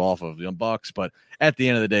titles off of the Bucks. But at the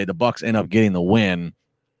end of the day, the Bucks end up getting the win.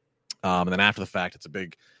 And then after the fact, it's a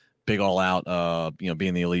big all out,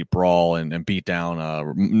 being the elite brawl and beat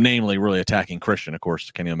down, namely really attacking Christian. Of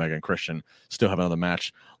course, Kenny Omega and Christian still have another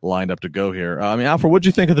match lined up to go here. Alfred, what do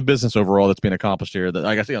you think of the business overall that's being accomplished here?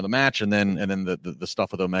 I guess, the match and then the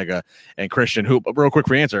stuff with Omega and Christian, who, real quick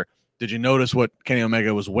for your answer, did you notice what Kenny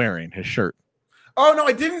Omega was wearing, his shirt? Oh no,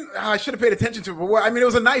 I didn't. I should have paid attention to it. But it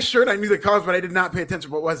was a nice shirt. I knew the colors, but I did not pay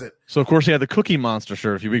attention. What was it? So of course he had the Cookie Monster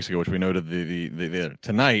shirt a few weeks ago, which we noted the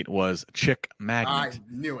tonight was Chick Magnet. I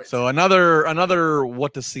knew it. So another.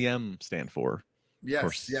 What does CM stand for?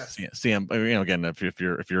 Yes. CM. Again, if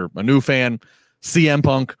you're a new fan, CM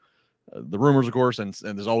Punk. The rumors, of course, and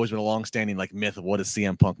there's always been a long-standing myth of what does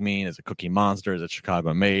CM Punk mean? Is it Cookie Monster? Is it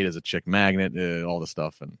Chicago Made? Is it Chick Magnet? All this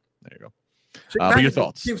stuff, and there you go. But your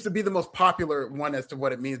thoughts? Seems to be the most popular one as to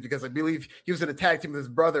what it means, because I believe he was in a tag team with his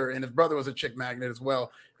brother, and his brother was a Chick Magnet as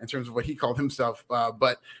well in terms of what he called himself.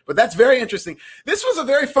 But that's very interesting. This was a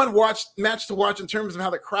very fun match to watch in terms of how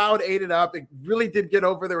the crowd ate it up. It really did get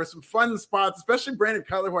over. There were some fun spots, especially Brandon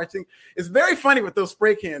Cutler, who I think is very funny with those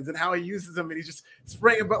spray cans and how he uses them, and he's just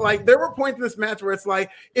spraying. But there were points in this match where it's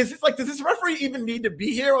does this referee even need to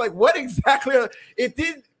be here? What exactly it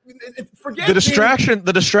did? Forget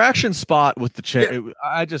the distraction spot with the chair. Yeah.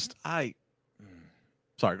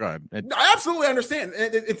 Sorry, go ahead. I absolutely understand.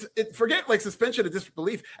 Forget suspension of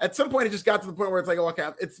disbelief. At some point, it just got to the point where it's okay,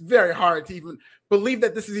 it's very hard to even believe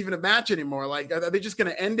that this is even a match anymore. Are they just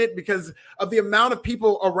going to end it because of the amount of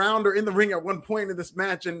people around or in the ring at one point in this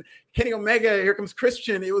match? And Kenny Omega, here comes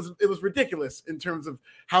Christian. It was ridiculous in terms of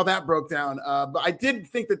how that broke down. But I did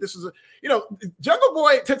think that this was Jungle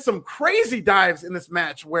Boy took some crazy dives in this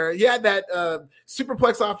match where he had that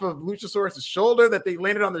superplex off of Luchasaurus' shoulder that they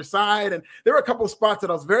landed on their side, and there were a couple of spots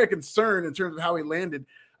that I was very concerned in terms of how he landed.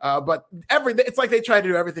 But it's like they tried to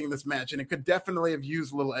do everything in this match, and it could definitely have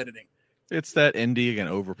used a little editing. It's that indie, again,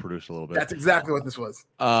 overproduced a little bit. That's exactly what this was.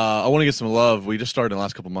 I want to get some love. We just started in the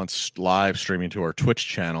last couple of months live streaming to our Twitch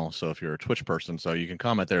channel. So if you're a Twitch person, so you can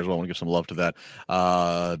comment there as well. I want to give some love to that.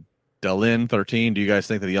 Delin13, do you guys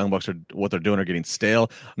think that the Young Bucks what they're doing are getting stale?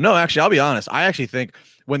 No, actually, I'll be honest. I actually think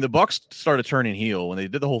when the Bucks started turning heel, when they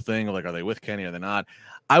did the whole thing of are they with Kenny or are they not?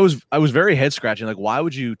 I was very head scratching. Why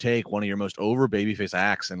would you take one of your most over babyface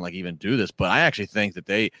acts and even do this? But I actually think that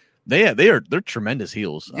they're tremendous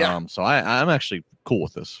heels. Yeah. So I'm actually cool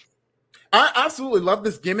with this. I absolutely love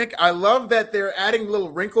this gimmick. I love that they're adding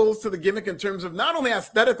little wrinkles to the gimmick in terms of not only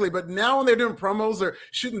aesthetically, but now when they're doing promos, they're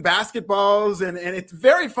shooting basketballs, and it's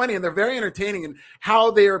very funny, and they're very entertaining in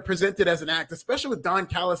how they are presented as an act, especially with Don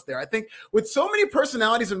Callis there. I think with so many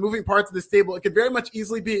personalities and moving parts of this stable, it could very much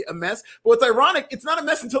easily be a mess. But what's ironic, it's not a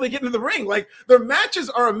mess until they get into the ring. Their matches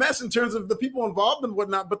are a mess in terms of the people involved and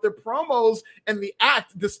whatnot, but their promos and the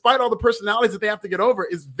act, despite all the personalities that they have to get over,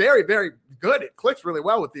 is very, very good. It clicks really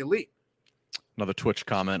well with the Elite. Another Twitch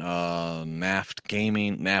comment,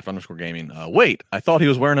 Naft_gaming. Wait, I thought he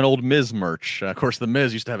was wearing an old Miz merch. Of course, the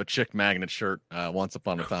Miz used to have a Chick Magnet shirt once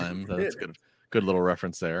upon a time. That's good little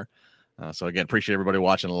reference there. So again, appreciate everybody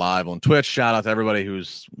watching live on Twitch. Shout out to everybody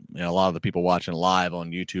who's, a lot of the people watching live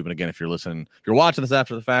on YouTube. And again, if you're watching this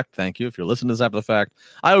after the fact, thank you. If you're listening to this after the fact,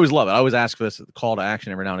 I always love it. I always ask for this call to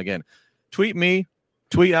action every now and again. Tweet me,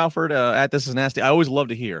 tweet Alfred at This Is Nasty. I always love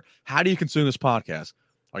to hear, how do you consume this podcast?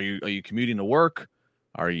 Are you commuting to work?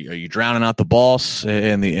 Are you drowning out the boss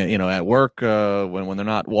in the at work when they're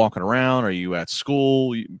not walking around? Are you at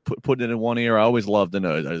school? You putting it in one ear. I always love to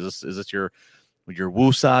know. Is this your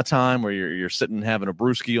woosah time where you're sitting having a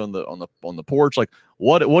brewski on the porch?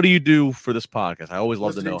 What do you do for this podcast? I always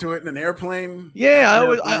love to know. To it in an airplane.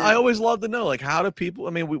 Yeah, I always love to know. How do people?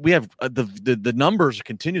 I mean, we have the numbers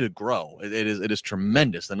continue to grow. It is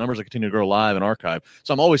tremendous. The numbers that continue to grow live and archive.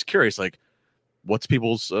 So I'm always curious, what's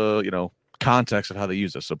people's context of how they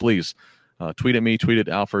use this. So please tweet at me, tweet at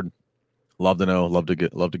Alfred. Love to know. Love to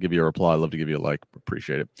give you a reply. Love to give you a like.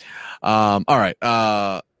 Appreciate it. All right.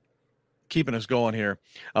 Keeping us going here.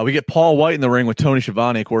 We get Paul White in the ring with Tony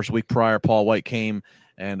Schiavone. Of course, a week prior, Paul White came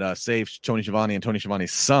and saved Tony Schiavone and Tony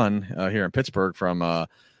Schiavone's son here in Pittsburgh from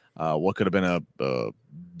what could have been a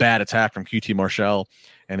bad attack from QT Marshall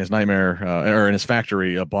and his nightmare or in his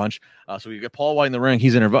factory a bunch. So we get Paul White in the ring.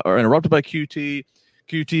 He's interrupted by QT.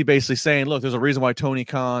 QT basically saying, look, there's a reason why Tony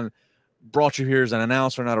Khan brought you here as an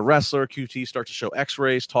announcer, not a wrestler. QT starts to show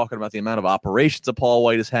x-rays, talking about the amount of operations that Paul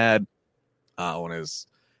White has had on his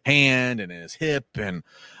hand and his hip and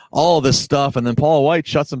all this stuff. And then Paul White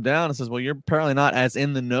shuts him down and says, well, you're apparently not as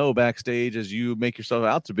in the know backstage as you make yourself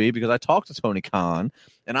out to be, because I talked to Tony Khan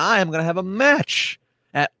and I am going to have a match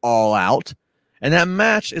at All Out. And that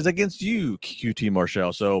match is against you, QT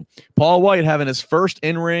Marshall. So Paul White having his first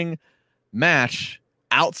in-ring match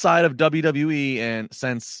outside of WWE and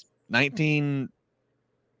since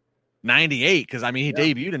 1998, because he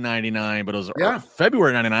debuted in 99, but it was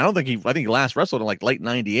February 99. I think he last wrestled in late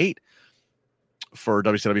 98. for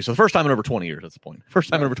WCW. So the first time in over 20 years. That's the point. First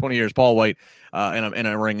time in over 20 years. Paul White in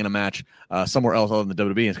a ring in a match somewhere else other than the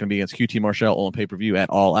WWE. It's going to be against QT Marshall on pay-per-view at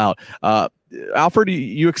All Out. Alfred,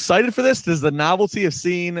 you excited for this? Does the novelty of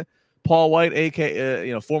seeing Paul White,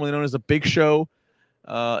 aka formerly known as the Big Show,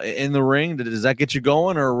 in the ring, does that get you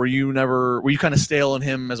going, or were you kind of stale on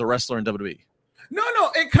him as a wrestler in WWE? No,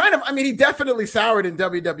 it kind of, he definitely soured in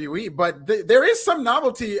WWE, but there is some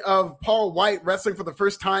novelty of Paul White wrestling for the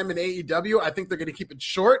first time in AEW. I think they're going to keep it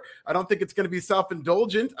short. I don't think it's going to be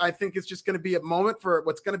self-indulgent. I think it's just going to be a moment for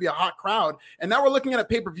what's going to be a hot crowd. And now we're looking at a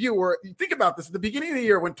pay-per-view where, you think about this, at the beginning of the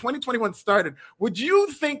year when 2021 started, would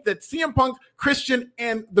you think that CM Punk, Christian,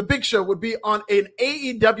 and the Big Show would be on an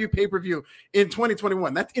AEW pay-per-view in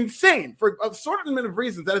 2021? That's insane for a assortment of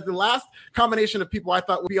reasons. That is the last combination of people I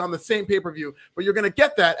thought would be on the same pay-per-view, but you're going to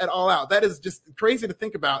get that at All Out. That is just crazy to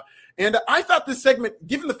think about. And I thought this segment,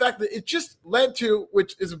 given the fact that it just led to,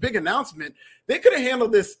 which is a big announcement, they could have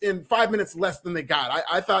handled this in 5 minutes less than they got.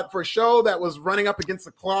 I thought for a show that was running up against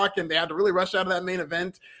the clock and they had to really rush out of that main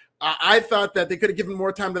event, I thought that they could have given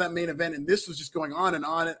more time to that main event, and this was just going on. And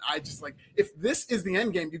I just if this is the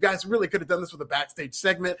end game, you guys really could have done this with a backstage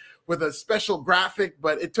segment, with a special graphic,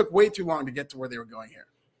 but it took way too long to get to where they were going here.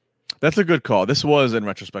 That's a good call. This was, in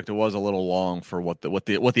retrospect, it was a little long for what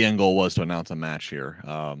the end goal was to announce a match here.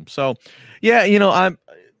 So, yeah,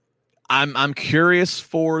 I'm curious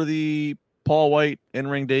for the Paul White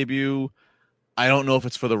in-ring debut. I don't know if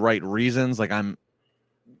it's for the right reasons. I'm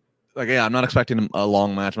not expecting a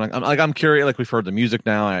long match. I'm curious. Like, we've heard the music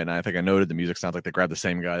now, and I think I noted the music sounds like they grabbed the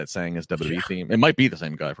same guy that sang his WWE theme. It might be the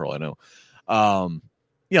same guy for all I know. I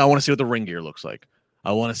want to see what the ring gear looks like.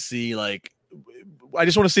 I want to see I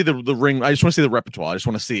just want to see the ring. I just want to see the repertoire. I just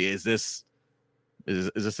want to see, is this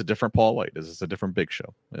a different Paul White? Is this a different Big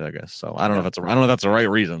Show? I guess so. I don't know if that's the right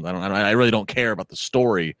reason. I really don't care about the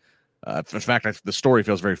story. In fact, the story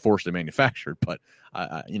feels very forcibly manufactured. But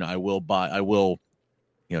I will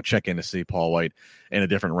check in to see Paul White in a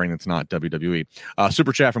different ring that's not WWE.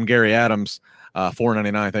 Super chat from Gary Adams,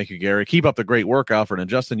 $4.99. Thank you, Gary. Keep up the great work, Alfred and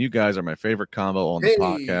Justin. You guys are my favorite combo on the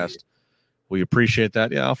podcast. We appreciate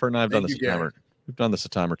that. Yeah, Alfred and I have done this a time. We've done this a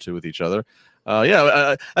time or two with each other.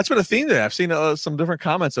 That's been a theme there. I've seen some different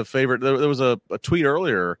comments of favorite. There was a tweet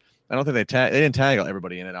earlier. I don't think they didn't tag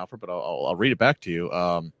everybody in it, Alfred, but I'll read it back to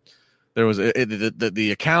you. There was the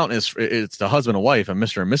account it's the husband and wife, a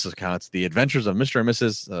Mr. and Mrs. account. It's the Adventures of Mr. and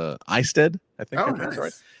Mrs. Eisted, I think. Nice.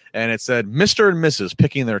 Right. And it said Mr. and Mrs.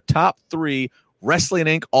 picking their top 3 Wrestling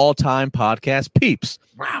Inc. all-time podcast peeps.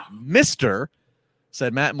 Wow. Mr.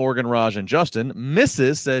 said Matt, Morgan, Raj, and Justin.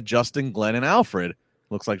 Mrs. said Justin, Glenn, and Alfred.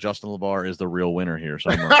 Looks like Justin LeVar is the real winner here.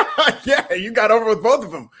 So yeah, you got over with both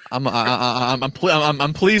of them.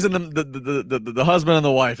 I'm pleasing the husband and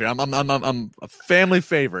the wife here. I'm a family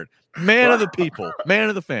favorite. Man of the people. Man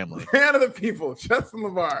of the family. Man of the people. Justin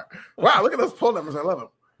LeVar. Wow, look at those poll numbers. I love them.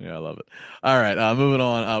 Yeah, I love it. All right, moving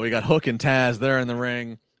on. We got Hook and Taz there in the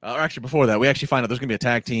ring. Or actually, before that, we actually find out there's going to be a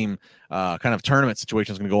tag team kind of tournament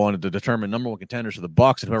situation that's going to go on to determine number 1 contenders for the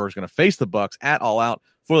Bucks, and whoever is going to face the Bucks at All Out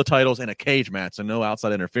for the titles in a cage match, so no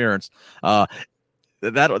outside interference. That's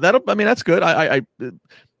good. I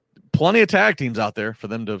plenty of tag teams out there for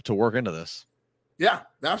them to work into this. Yeah,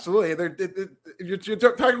 absolutely. You're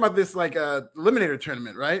talking about this eliminator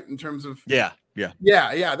tournament, right? In terms of yeah.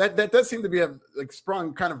 That does seem to be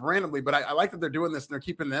sprung kind of randomly, but I like that they're doing this and they're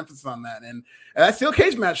keeping the emphasis on that. And that steel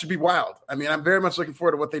cage match should be wild. I'm very much looking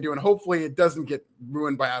forward to what they do, and hopefully it doesn't get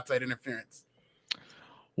ruined by outside interference.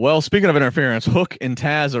 Well, speaking of interference, Hook and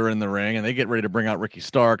Taz are in the ring, and they get ready to bring out Ricky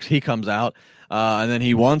Starks. He comes out, and then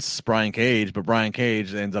he wants Brian Cage, but Brian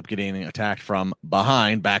Cage ends up getting attacked from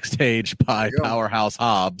behind backstage by Powerhouse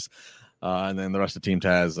Hobbs. And then the rest of Team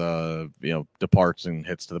Taz, departs and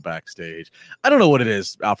hits to the backstage. I don't know what it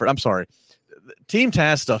is, Alfred. I'm sorry. Team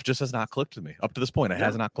Taz stuff just has not clicked to me. Up to this point, it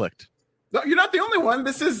has not clicked. No, you're not the only one.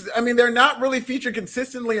 They're not really featured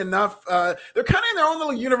consistently enough. They're kind of in their own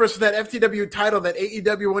little universe with that FTW title that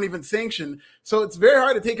AEW won't even sanction. So it's very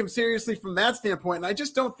hard to take them seriously from that standpoint. And I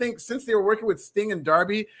just don't think, since they were working with Sting and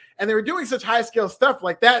Darby and they were doing such high scale stuff,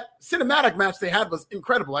 like that cinematic match they had was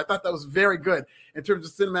incredible. I thought that was very good in terms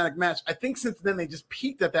of cinematic match. I think since then they just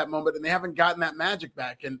peaked at that moment and they haven't gotten that magic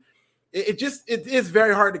back. And it is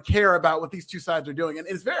very hard to care about what these two sides are doing, and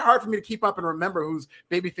it's very hard for me to keep up and remember who's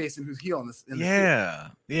babyface and who's heel in this. Yeah.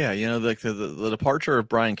 The departure of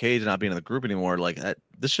Brian Cage not being in the group anymore,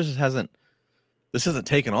 this hasn't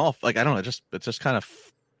taken off. I don't know, it's just kind of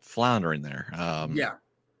floundering there.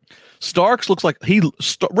 Starks looks like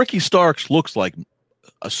Ricky Starks looks like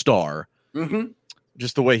a star,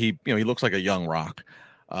 just the way he looks like a young Rock.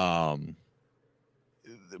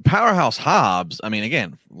 Powerhouse Hobbs, I mean,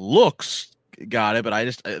 again, looks got it, but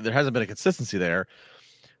there hasn't been a consistency there.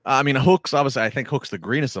 I mean, Hooks, obviously, I think Hooks the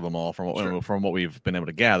greenest of them all from what we've been able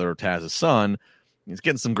to gather. Taz's son, he's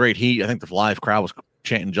getting some great heat. I think the live crowd was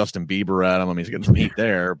chanting Justin Bieber at him. I mean, he's getting some heat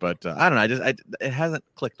there, but I don't know. It hasn't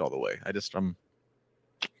clicked all the way.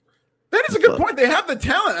 That is a good point. They have the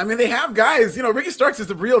talent. I mean, they have guys. Ricky Starks is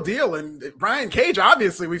the real deal, and Brian Cage,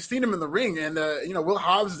 obviously, we've seen him in the ring, and Will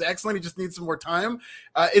Hobbs is excellent. He just needs some more time.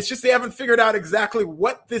 It's just they haven't figured out exactly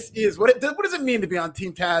what this is. What does it mean to be on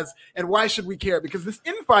Team Taz, and why should we care? Because this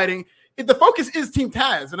infighting, the focus is Team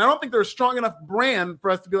Taz, and I don't think they're a strong enough brand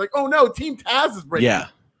for us to be like, oh no, Team Taz is breaking. Yeah,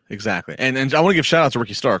 exactly. And I want to give shout out to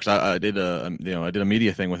Ricky Starks. I did a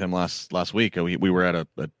media thing with him last week. We were at a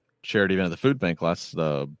charity event at the food bank last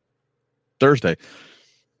Thursday.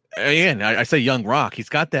 Again, I say young rock. He's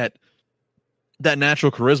got that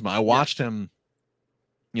natural charisma. I watched him,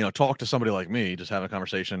 talk to somebody like me, just have a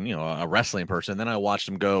conversation, a wrestling person. Then I watched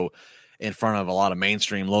him go in front of a lot of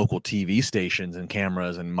mainstream local TV stations and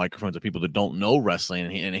cameras and microphones of people that don't know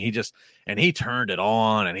wrestling. And he turned it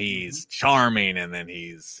on, and he's charming, and then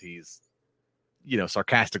he's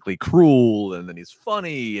sarcastically cruel, and then he's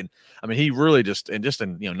funny. And I mean, he really just in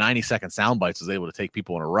 90-second sound bites is able to take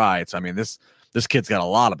people on a ride. So I mean, this kid's got a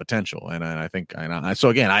lot of potential, and I think so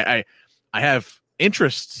again, I have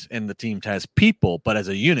interest in the Team Taz people, but as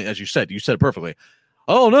a unit, as you said it perfectly.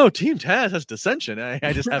 Oh no, Team Taz has dissension.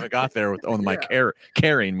 I just haven't got there on my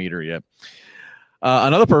carrying meter yet.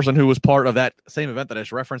 Another person who was part of that same event that I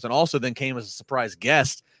just referenced, and also then came as a surprise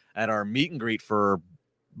guest at our meet and greet for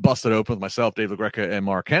Busted Open with myself, Dave LaGreca, and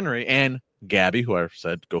Mark Henry, and Gabby, who I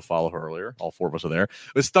said go follow her earlier. All four of us are there.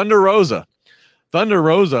 It was Thunder Rosa. Thunder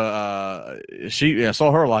Rosa, I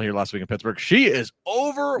saw her a lot here last week in Pittsburgh. She is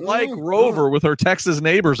over like Rover with her Texas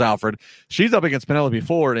neighbors, Alfred. She's up against Penelope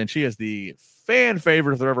Ford, and she is the fan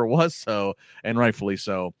favorite if there ever was so, and rightfully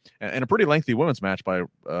so. And a pretty lengthy women's match by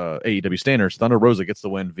AEW standards. Thunder Rosa gets the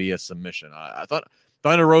win via submission. I thought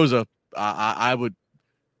Thunder Rosa, I would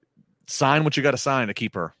sign what you got to sign to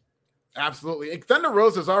keep her. Absolutely. Thunder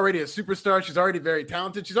Rosa is already a superstar. She's already very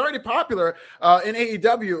talented. She's already popular in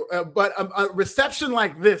AEW, but a reception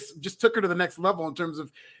like this just took her to the next level in terms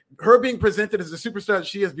of her being presented as the superstar that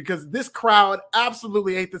she is, because this crowd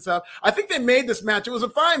absolutely ate this up. I think they made this match. It was a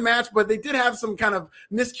fine match, but they did have some kind of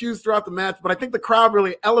miscues throughout the match, but I think the crowd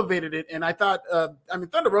really elevated it. And I thought,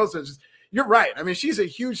 Thunder Rosa is just, you're right. I mean, she's a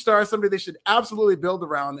huge star, somebody they should absolutely build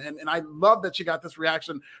around. And I love that she got this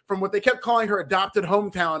reaction from what they kept calling her adopted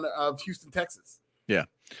hometown of Houston, Texas. Yeah.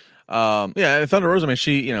 Thunder Rosa, I mean,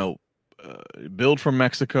 she, billed from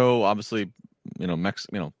Mexico, obviously,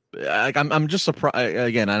 I'm just surprised.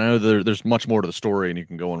 Again, I know there's much more to the story, and you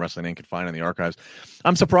can go on Wrestling Inc. and find in the archives.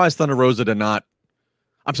 I'm surprised Thunder Rosa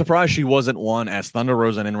I'm surprised she wasn't one as Thunder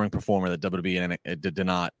Rosa, an in-ring performer that WWE did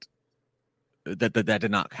not. That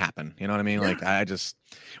did not happen. You know what I mean? Yeah. Like I just,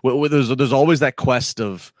 there's always that quest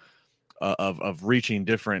of reaching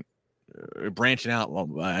different, branching out.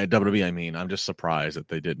 WWE. I mean, I'm just surprised that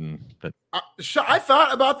they didn't. I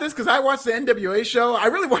thought about this because I watched the NWA show. I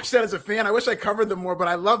really watched that as a fan. I wish I covered them more, but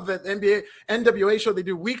I love that NWA show they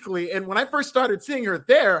do weekly. And when I first started seeing her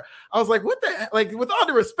there, I was like, what the heck? Like, with all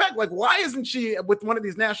due respect, like, why isn't she with one of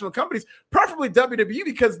these national companies, preferably WWE,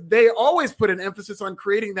 because they always put an emphasis on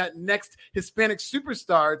creating that next Hispanic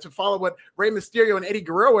superstar to follow what Rey Mysterio and Eddie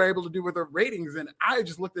Guerrero were able to do with their ratings. And I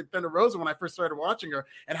just looked at Thunder Rosa when I first started watching her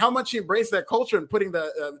and how much she embraced that culture and putting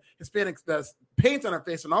the Hispanic paint on her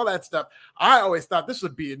face and all that stuff. I always thought this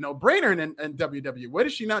would be a no-brainer in WWE. What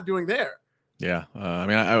is she not doing there? Yeah, I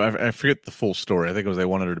mean, I forget the full story. I think it was they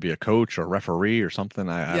wanted her to be a coach or referee or something.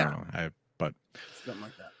 I don't know. But something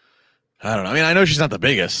like that. I don't know. I mean, I know she's not the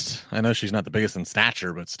biggest. I know she's not the biggest in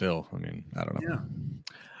stature, but still, I mean, I don't know. Yeah.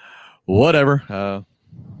 Whatever.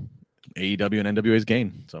 AEW and NWA's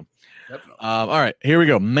gain. So. All right, here we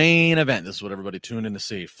go. Main event. This is what everybody tuned in to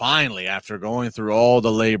see. Finally, after going through all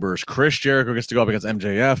the labors, Chris Jericho gets to go up against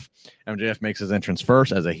MJF. MJF makes his entrance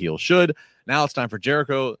first, as a heel should. Now it's time for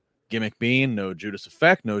Jericho. Gimmick being no Judas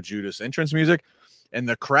effect, no Judas entrance music, and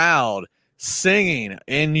the crowd singing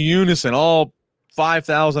in unison. All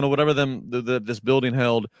 5,000 or whatever this building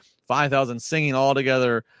held, 5,000 singing all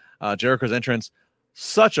together. Jericho's entrance,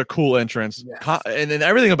 such a cool entrance, yes. And then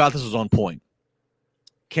everything about this was on point.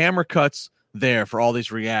 Camera cuts there for all these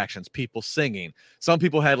reactions, people singing. Some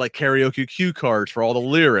people had like karaoke cue cards for all the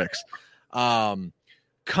lyrics.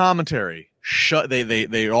 Commentary.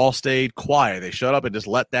 They all stayed quiet. They shut up and just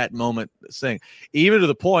let that moment sing. Even to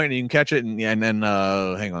the point, you can catch it and then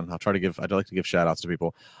hang on. I'd like to give shout outs to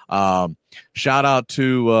people. Shout out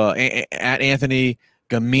to at Anthony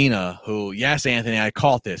Gamina, who, yes, Anthony, I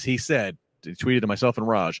caught this. He said, he tweeted to myself and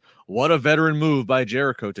Raj, what a veteran move by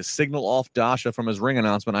Jericho to signal off Dasha from his ring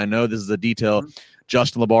announcement. I know this is a detail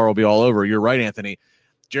Justin LaBar will be all over. You're right, Anthony.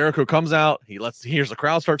 Jericho comes out. He hears the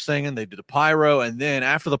crowd start singing. They do the pyro. And then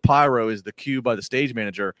after the pyro is the cue by the stage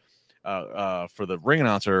manager for the ring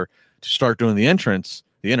announcer to start doing the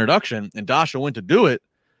introduction. And Dasha went to do it.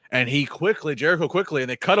 And Jericho quickly, and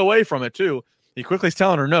they cut away from it too. He quickly is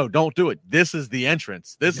telling her, no, don't do it. This is the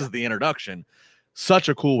entrance. This is the introduction. Such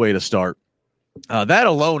a cool way to start. That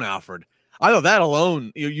alone, Alfred, I thought that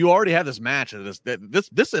alone, you already have this match.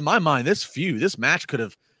 This in my mind, this match could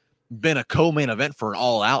have been a co-main event for an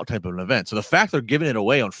all-out type of an event. So the fact they're giving it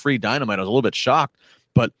away on free Dynamite, I was a little bit shocked,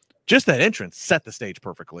 but just that entrance set the stage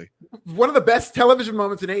perfectly. One of the best television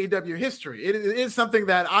moments in AEW history. It is something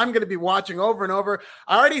that I'm going to be watching over and over.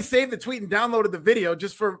 I already saved the tweet and downloaded the video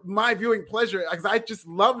just for my viewing pleasure, because I just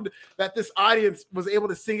loved that this audience was able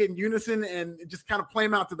to sing it in unison and just kind of play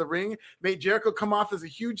him out to the ring. Made Jericho come off as a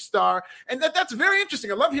huge star. And that's very interesting.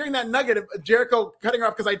 I love hearing that nugget of Jericho cutting her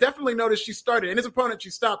off, because I definitely noticed she started, and his opponent,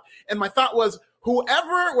 she stopped. And my thought was,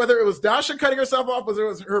 whoever, whether it was Dasha cutting herself off, whether it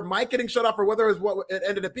was her mic getting shut off, or whether it was what it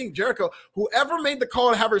ended up being, Jericho, whoever made the call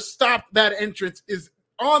to have her stop that entrance is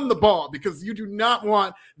on the ball, because you do not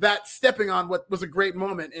want that stepping on what was a great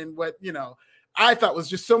moment and what, I thought was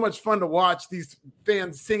just so much fun to watch these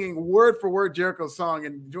fans singing word for word Jericho's song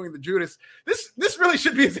and doing the Judas. This really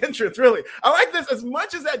should be his entrance, really. I like this as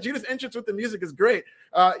much as that Judas entrance with the music is great.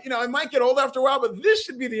 It might get old after a while, but this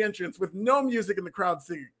should be the entrance with no music and the crowd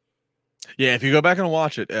singing. Yeah, if you go back and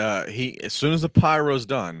watch it, as soon as the pyro's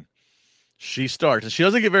done, she starts. And she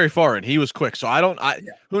doesn't get very far, and he was quick. So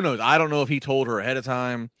who knows? I don't know if he told her ahead of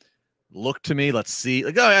time, look to me, let's see.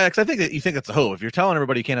 Like, because I think that you think that's a hope. If you're telling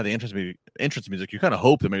everybody you can't have the entrance music, you kind of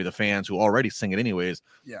hope that maybe the fans who already sing it anyways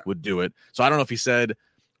would do it. So I don't know if he said,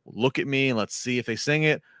 look at me and let's see if they sing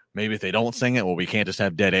it. Maybe if they don't sing it, well, we can't just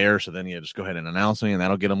have dead air. So then just go ahead and announce me, and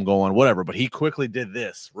that'll get them going, whatever. But he quickly did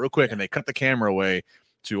this real quick, and they cut the camera away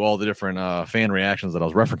to all the different fan reactions that I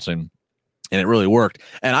was referencing, and it really worked.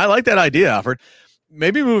 And I like that idea, Alfred.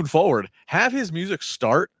 Maybe moving forward, have his music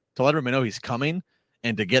start to let everybody know he's coming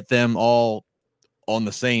and to get them all on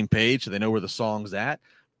the same page so they know where the song's at.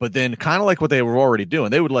 But then kind of like what they were already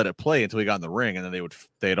doing, they would let it play until he got in the ring, and then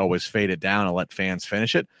they'd always fade it down and let fans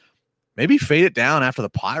finish it. Maybe fade it down after the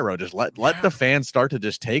pyro. Just let the fans start to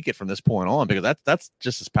just take it from this point on, because that's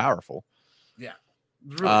just as powerful. Yeah.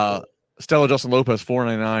 Really cool. Stella Justin Lopez,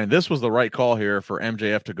 $4.99. This was the right call here for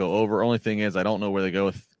MJF to go over. Only thing is, I don't know where they go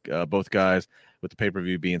with both guys with the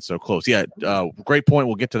pay-per-view being so close. Yeah, great point.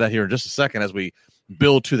 We'll get to that here in just a second as we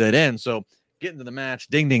build to that end. So getting to the match.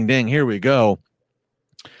 Ding, ding, ding. Here we go.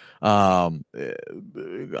 A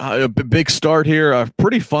big start here. A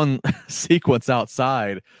pretty fun sequence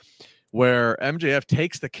outside where MJF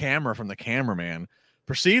takes the camera from the cameraman,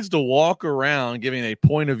 proceeds to walk around giving a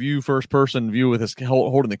point of view, first person view with his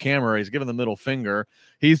holding the camera. He's giving the middle finger.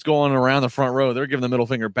 He's going around the front row. They're giving the middle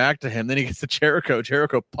finger back to him. Then he gets to Jericho.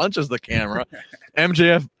 Jericho punches the camera.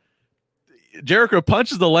 Jericho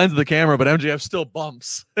punches the lens of the camera, but MJF still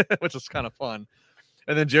bumps, which is kind of fun.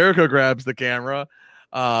 And then Jericho grabs the camera.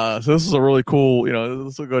 So this is a really cool,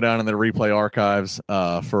 this will go down in the replay archives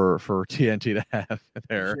for TNT to have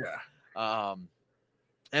there. Yeah.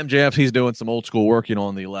 MJF, he's doing some old school work,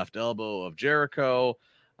 on the left elbow of Jericho.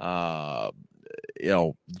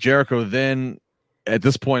 Jericho then, at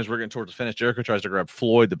this point, as we're getting towards the finish, Jericho tries to grab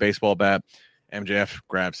Floyd, the baseball bat. MJF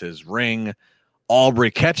grabs his ring. Aubrey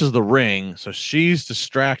catches the ring, so she's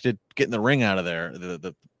distracted getting the ring out of there,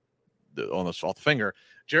 off the finger.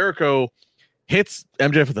 Jericho hits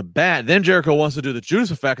MJF with the bat. Then Jericho wants to do the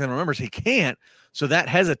Judas effect, and remembers he can't. So that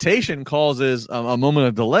hesitation causes a moment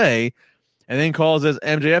of delay, and then causes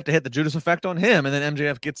MJF to hit the Judas effect on him. And then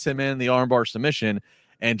MJF gets him in the armbar submission,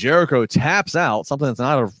 and Jericho taps out, something that's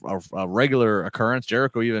not a regular occurrence. Jim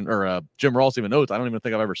Ross even notes, I don't even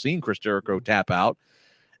think I've ever seen Chris Jericho tap out.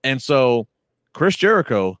 And so Chris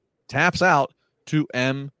Jericho taps out to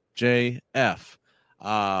MJF.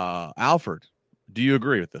 Alfred, do you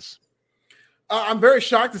agree with this? I'm very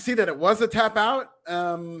shocked to see that it was a tap out.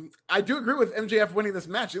 I do agree with MJF winning this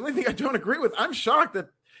match. The only thing I don't agree with, I'm shocked that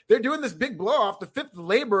they're doing this big blow off, the fifth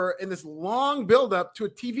labor in this long buildup to a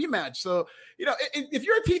TV match. So, if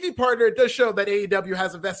you're a TV partner, it does show that AEW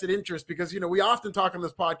has a vested interest, because, we often talk on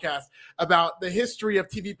this podcast about the history of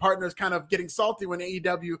TV partners kind of getting salty when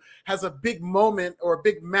AEW has a big moment or a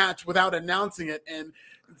big match without announcing it. And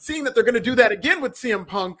seeing that they're going to do that again with CM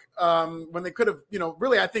Punk, when they could have,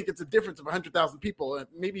 really, I think it's a difference of 100,000 people, and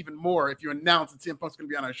maybe even more if you announce that CM Punk's going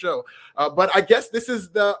to be on our show. But I guess this is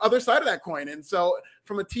the other side of that coin. And so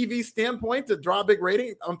from a TV standpoint to draw a big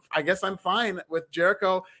rating, I guess I'm fine with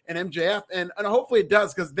Jericho and MJF. And hopefully it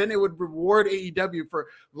does, because then it would reward AEW for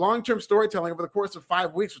long-term storytelling over the course of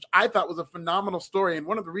 5 weeks, which I thought was a phenomenal story. And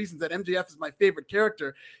one of the reasons that MJF is my favorite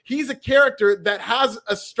character, he's a character that has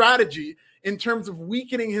a strategy in terms of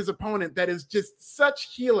weakening his opponent that is just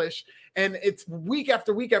such heelish. And it's week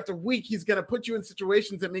after week after week, he's going to put you in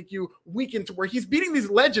situations that make you weaken to where he's beating these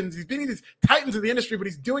legends, he's beating these titans of the industry, but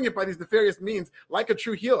he's doing it by these nefarious means like a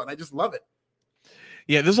true heel. And I just love it.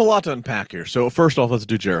 Yeah, there's a lot to unpack here. So first off, let's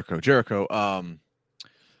do Jericho. Jericho,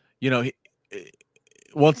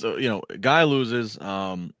 guy loses.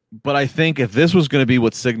 But I think if this was going to be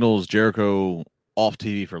what signals Jericho off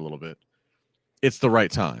TV for a little bit, it's the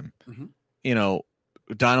right time. Mm-hmm.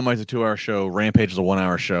 Dynamite's a 2-hour show. Rampage is a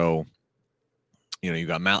 1-hour show. You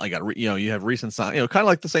got you have recent sign. Kind of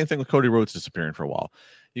like the same thing with Cody Rhodes disappearing for a while.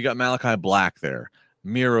 You got Malachi Black there.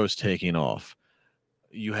 Miro's taking off.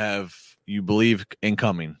 You believe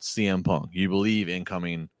incoming CM Punk. You believe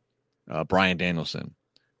incoming Bryan Danielson.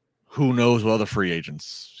 Who knows what other free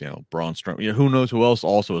agents? Braun Strowman. Who knows who else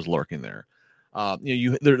also is lurking there? There's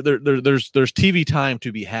TV time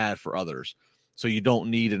to be had for others. So you don't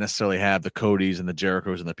need to necessarily have the Codys and the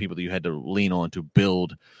Jerichos and the people that you had to lean on to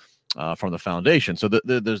build from the foundation. So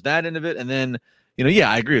there's that end of it. And then,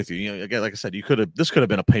 I agree with you. Again, like I said, this could have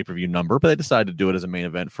been a pay-per-view number, but they decided to do it as a main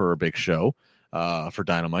event for a big show for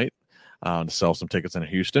Dynamite to sell some tickets in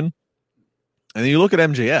Houston. And then you look at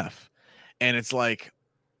MJF, and it's like,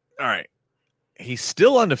 all right, he's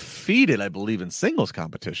still undefeated, I believe, in singles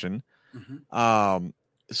competition. Mm-hmm.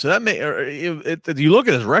 So that if you look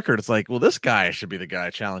at his record, it's like, well, this guy should be the guy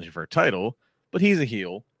challenging for a title, but he's a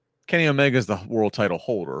heel. Kenny Omega's the world title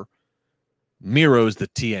holder. Miro's the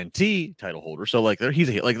TNT title holder. So he's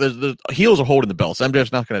a heel. The heels are holding the belts.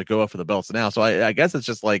 MJF's not going to go up for the belts now. So I guess it's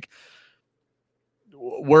just like,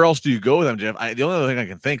 where else do you go with MJF? The only other thing I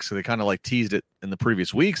can think, so they kind of teased it in the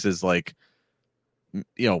previous weeks, is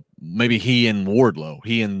maybe he and Wardlow,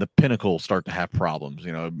 he and the Pinnacle start to have problems.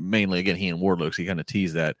 Mainly again he and Wardlow, because he kind of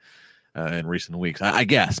teased that in recent weeks. I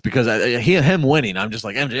guess because him winning, I'm just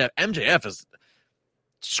like MJF is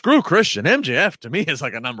screw Christian. MJF to me is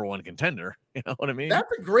like a number one contender. You know what I mean?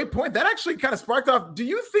 That's a great point. That actually kind of sparked off. Do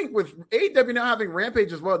you think with AEW now having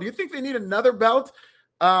Rampage as well, do you think they need another belt?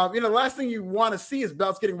 The last thing you want to see is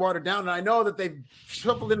belts getting watered down. And I know that they've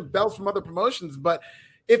shuffled in belts from other promotions, but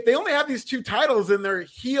if they only have these 2 titles and they're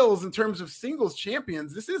heels in terms of singles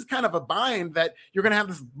champions, this is kind of a bind that you're going to have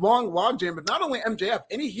this long logjam. But not only MJF,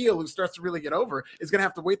 any heel who starts to really get over is going to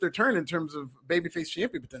have to wait their turn in terms of babyface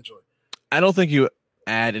champion potentially. I don't think you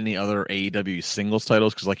add any other AEW singles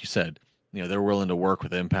titles because, like you said, they're willing to work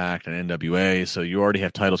with Impact and NWA, so you already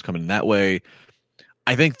have titles coming that way.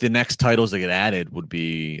 I think the next titles that get added would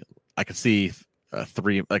be, I could see a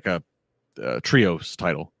trios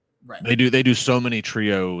title. Right. They do so many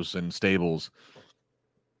trios and stables.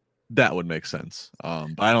 That would make sense.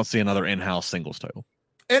 But I don't see another in-house singles title.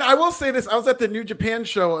 And I will say this. I was at the New Japan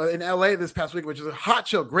show in LA this past week, which is a hot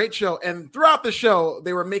show, great show. And throughout the show,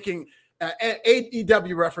 they were making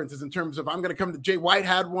AEW references in terms of, I'm going to come to Jay White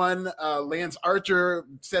had one. Lance Archer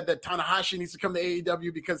said that Tanahashi needs to come to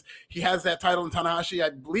AEW because he has that title, and Tanahashi,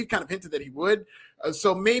 I believe, kind of hinted that he would.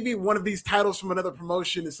 So maybe one of these titles from another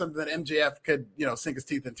promotion is something that MJF could, sink his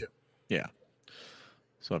teeth into. Yeah.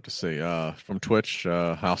 So I have to see. From Twitch,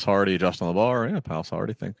 House Hardy, Justin LeBar. Yeah, House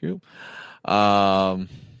Hardy, thank you. Little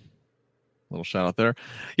shout out there.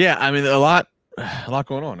 Yeah, I mean, a lot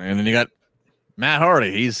going on. And then you got Matt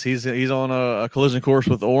Hardy. He's on a collision course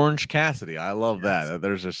with Orange Cassidy. I love that.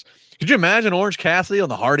 There's just, could you imagine Orange Cassidy on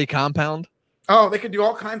the Hardy compound? Oh, they could do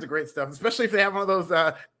all kinds of great stuff, especially if they have one of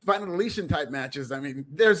those Final Deletion type matches. I mean,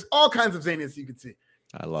 there's all kinds of zaniness you could see.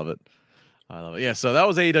 I love it. Yeah, so that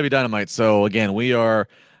was AEW Dynamite. So again, we are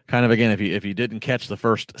kind of, again, if you didn't catch the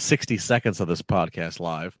first 60 seconds of this podcast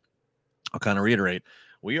live, I'll kind of reiterate.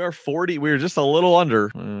 We're just a little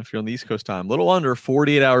under, if you're on the East Coast time, a little under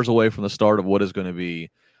 48 hours away from the start of what is going to be,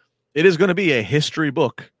 it is going to be a history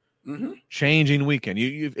book. Mm-hmm. Changing weekend.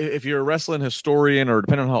 If you're a wrestling historian, or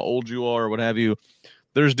depending on how old you are or what have you,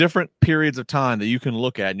 there's different periods of time that you can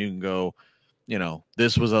look at and you can go,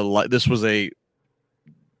 this was a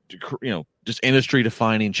just industry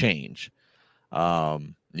defining change.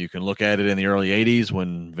 You can look at it in the early 80s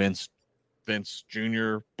when Vince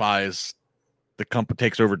Jr. buys the company,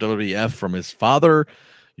 takes over WWF from his father.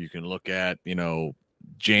 You can look at,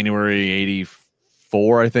 January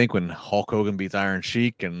 84, I think, when Hulk Hogan beats Iron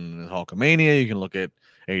Sheik and Hulkamania. You can look at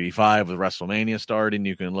 85 with WrestleMania starting.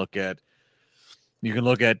 You can look at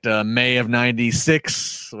May of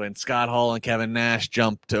 96 when Scott Hall and Kevin Nash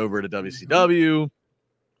jumped over to WCW.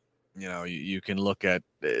 You know, you can look at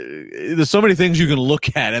there's so many things you can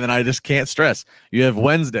look at, and then I just can't stress. You have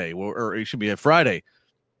Wednesday, or it should be a Friday,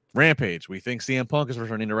 Rampage. We think CM Punk is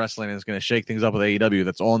returning to wrestling and is going to shake things up with AEW.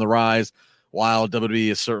 That's on the rise, while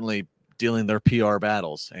WWE is certainly dealing their PR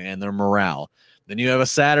battles and their morale. Then you have a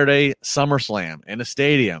Saturday SummerSlam in a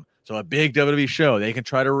stadium. So a big WWE show. They can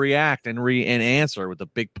try to react and answer with a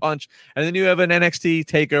big punch. And then you have an NXT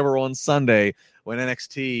takeover on Sunday when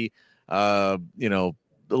NXT, a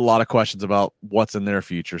lot of questions about what's in their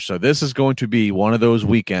future. So this is going to be one of those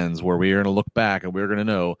weekends where we are going to look back and we're going to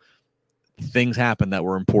know things happened that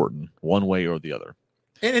were important one way or the other.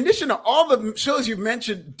 In addition to all the shows you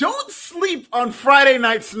mentioned, don't sleep on Friday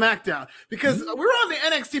Night SmackDown, because we were on the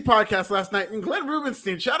NXT podcast last night, and Glenn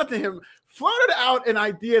Rubenstein, shout out to him, floated out an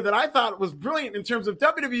idea that I thought was brilliant in terms of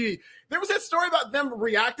WWE. There was that story about them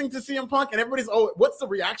reacting to CM Punk, and everybody's, what's the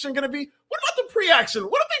reaction going to be? What about the pre-action?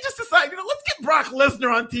 What if they just decide, let's get Brock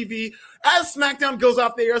Lesnar on TV as SmackDown goes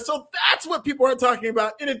off the air? So that's what people are talking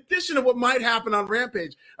about, in addition to what might happen on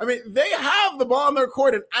Rampage. I mean, they have the ball in their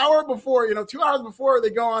court an hour before, 2 hours before they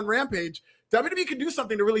go on Rampage. WWE could do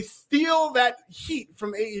something to really steal that heat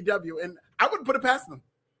from AEW, and I wouldn't put it past them.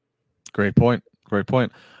 Great point.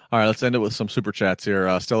 All right, let's end it with some super chats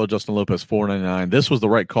here. Stella Justin Lopez, $4.99. This was the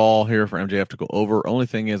right call here for MJF to go over. Only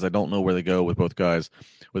thing is, I don't know where they go with both guys,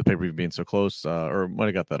 with pay-per-view being so close. Or might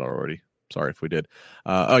have got that already. Sorry if we did.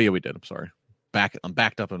 Yeah, we did. I'm sorry. I'm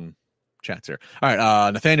backed up in chats here. All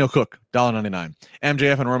right, Nathaniel Cook, $1.99.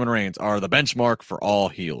 MJF and Roman Reigns are the benchmark for all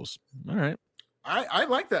heels. All right. I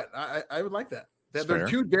like that. I would like that. They're fair.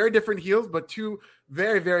 Two very different heels, but two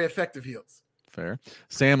very, very effective heels. Fair.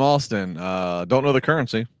 Sam Austin, don't know the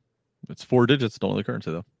currency. It's 4 digits. Don't know the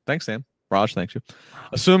currency, though. Thanks, Sam. Raj, thanks you.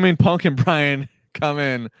 Assuming Punk and Bryan come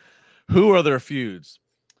in, who are their feuds?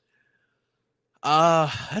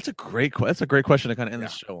 That's a great question to kind of end the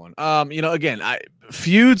show on. Again,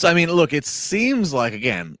 feuds. I mean, look, it seems like,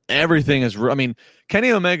 again, everything is. I mean,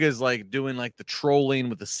 Kenny Omega is like doing like the trolling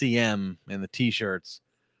with the CM and the T-shirts.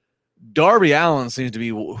 Darby Allin seems to be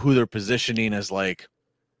who they're positioning as like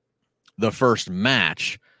the first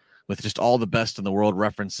match, with just all the best in the world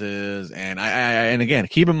references. And and again,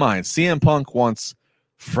 keep in mind, CM Punk wants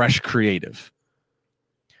fresh creative.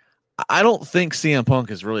 I don't think CM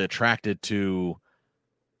Punk is really attracted to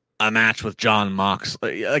a match with John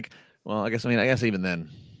Moxley. I guess even then,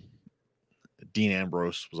 Dean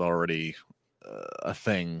Ambrose was already a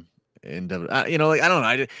thing in WWE. I don't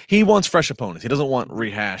know. He wants fresh opponents. He doesn't want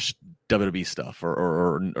rehashed WWE stuff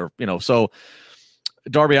or so.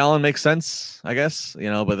 Darby Allin makes sense, I guess,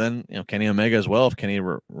 but then, Kenny Omega as well, if Kenny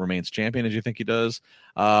remains champion, as you think he does.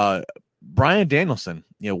 Bryan Danielson,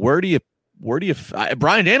 where do you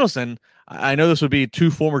Bryan Danielson, I know this would be two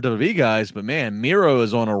former WWE guys, but man, Miro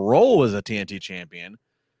is on a roll as a TNT champion.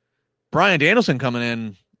 Bryan Danielson coming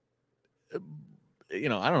in, I don't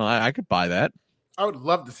know. I could buy that. I would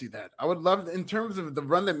love to see that. I would love, in terms of the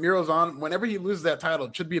run that Miro's on, whenever he loses that title,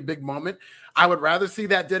 it should be a big moment. I would rather see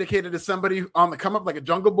that dedicated to somebody on the come up, like a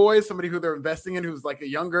Jungle Boy, somebody who they're investing in, who's like a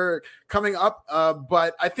younger coming up.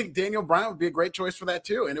 But I think Daniel Bryan would be a great choice for that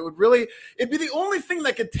too. And it'd be the only thing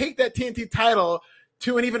that could take that TNT title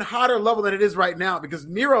to an even hotter level than it is right now, because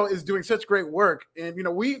Miro is doing such great work. And,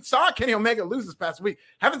 we saw Kenny Omega lose this past week.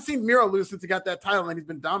 Haven't seen Miro lose since he got that title, and he's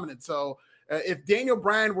been dominant. So if Daniel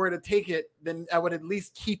Bryan were to take it, then I would at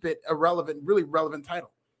least keep it a really relevant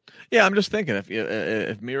title. Yeah, I'm just thinking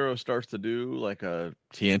if Miro starts to do like a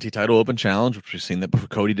TNT title open challenge, which we've seen that before,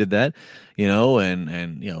 Cody did that,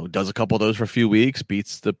 and does a couple of those for a few weeks,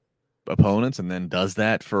 beats the opponents, and then does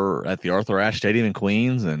that at the Arthur Ashe Stadium in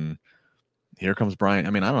Queens, and here comes Bryan. I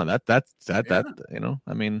mean, I don't know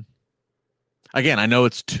I mean, again, I know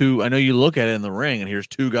it's two. I know you look at it in the ring, and here's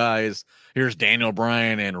two guys. Here's Daniel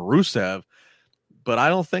Bryan and Rusev. But I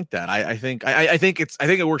don't think that. I think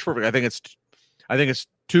it works perfect. I think it's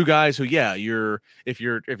two guys who, if you're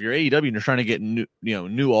AEW and you're trying to get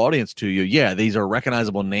new audience to you, these are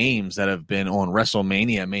recognizable names that have been on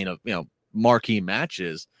WrestleMania marquee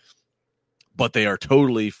matches, but they are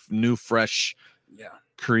totally new, fresh,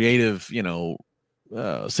 creative,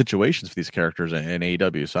 situations for these characters in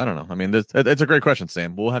AEW. So I don't know. I mean, it's a great question,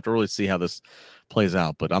 Sam. We'll have to really see how this plays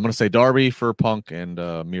out. But I'm going to say Darby for Punk and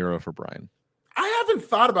Miro for Bryan. I have often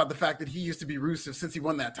thought about the fact that he used to be Rusev since he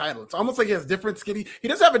won that title. It's almost like he has different skin. He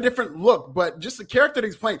does have a different look, but just the character that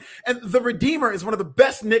he's playing. And the Redeemer is one of the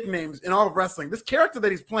best nicknames in all of wrestling. This character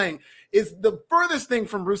that he's playing is the furthest thing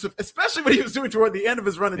from Rusev, especially what he was doing toward the end of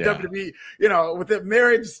his run in WWE, with the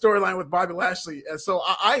marriage storyline with Bobby Lashley. So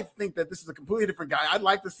I think that this is a completely different guy. I'd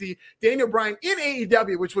like to see Daniel Bryan in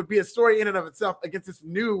AEW, which would be a story in and of itself against this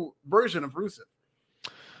new version of Rusev.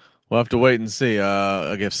 We'll have to wait and see.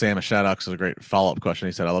 I'll give Sam a shout out because it's a great follow-up question.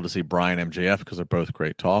 He said, I love to see Bryan MJF because they're both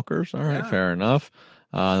great talkers. All right, fair enough.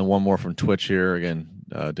 And one more from Twitch here. Again,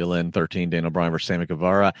 Dylan 13, Daniel Bryan versus Sammy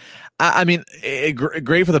Guevara. I mean,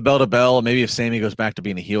 great for the bell to bell. Maybe if Sammy goes back to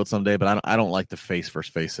being a heel someday, but I don't like the face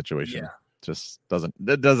versus face situation. Just doesn't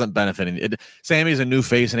benefit any. Sammy's a new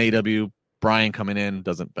face in AEW. Bryan coming in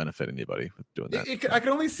doesn't benefit anybody with doing that. I can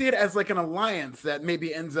only see it as like an alliance that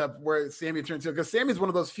maybe ends up where Sammy turns heel, because Sammy's one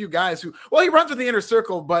of those few guys who, he runs with the inner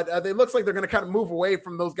circle, but it looks like they're going to kind of move away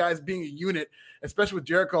from those guys being a unit, especially with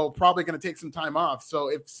Jericho probably going to take some time off. So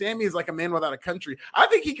if Sammy is like a man without a country, I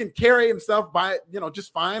think he can carry himself by,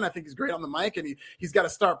 just fine. I think he's great on the mic and he's got a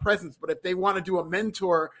star presence. But if they want to do a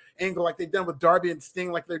mentor angle like they've done with Darby and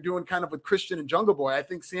Sting, like they're doing kind of with Christian and Jungle Boy, I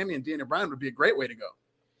think Sammy and Daniel Bryan would be a great way to go.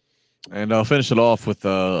 And I'll finish it off with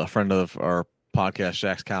a friend of our podcast,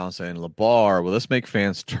 Jax Callan, saying, LeBar, will this make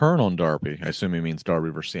fans turn on Darby? I assume he means Darby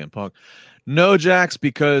versus CM Punk. No, Jax,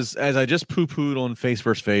 because as I just poo-pooed on face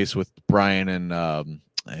versus face with Bryan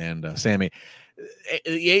and Sammy,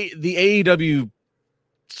 the AEW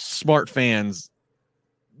smart fans,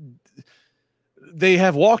 they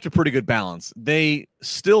have walked a pretty good balance. They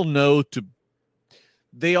still know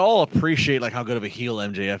they all appreciate like how good of a heel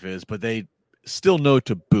MJF is, but they still know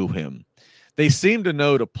to boo him. They seem to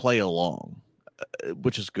know to play along,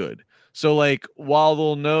 which is good. So like while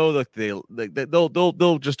they'll know that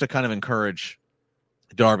they'll just to kind of encourage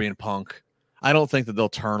Darby and Punk, I don't think that they'll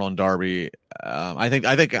turn on Darby. I think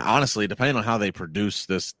honestly, depending on how they produce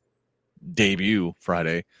this debut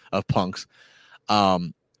Friday of Punk's,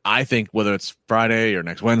 I think whether it's Friday or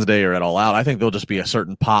next Wednesday or at All Out, I think there'll just be a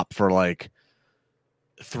certain pop for like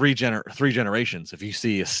three generations. If you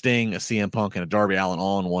see a Sting, a CM Punk, and a Darby Allin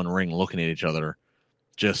all in one ring looking at each other,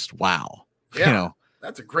 just wow.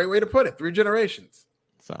 That's a great way to put it. 3 generations.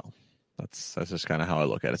 So that's just kind of how I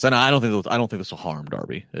look at it. So no, I don't think this will harm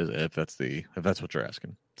Darby if that's what you're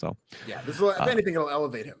asking. So this will, if anything, it'll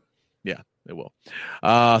elevate him. Yeah, it will.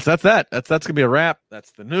 So that's that. That's gonna be a wrap.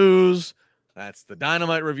 That's the news. That's the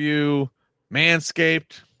Dynamite review.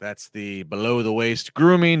 Manscaped. That's the below the waist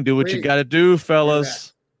grooming. Do what you got to do,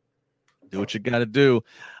 fellas. Do what you got to do.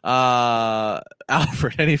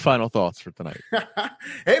 Alfred, any final thoughts for tonight?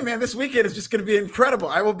 Hey, man, this weekend is just going to be incredible.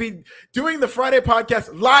 I will be doing the Friday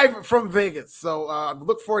podcast live from Vegas. So I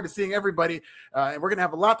look forward to seeing everybody. And we're going to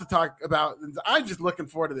have a lot to talk about. And I'm just looking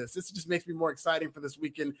forward to this. This just makes me more exciting for this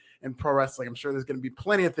weekend in pro wrestling. I'm sure there's going to be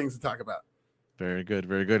plenty of things to talk about. Very good.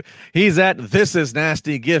 Very good. He's at This Is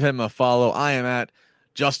Nasty. Give him a follow. I am at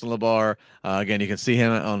Justin LeBar. Again, you can see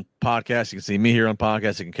him on podcast. You can see me here on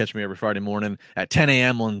podcast. You can catch me every Friday morning at 10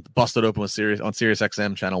 a.m. on Busted Open with Sirius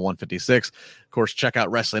XM channel 156. Of course, check out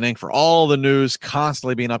Wrestling Inc. for all the news,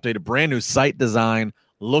 constantly being updated. Brand new site design.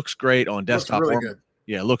 Looks great on desktop. Looks really good.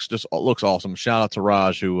 Yeah, looks awesome. Shout out to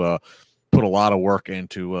Raj who put a lot of work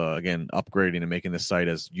into again upgrading and making this site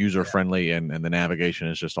as user friendly, and the navigation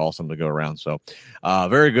is just awesome to go around. So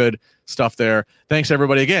very good stuff there. Thanks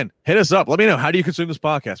everybody. Again, hit us up. Let me know, how do you consume this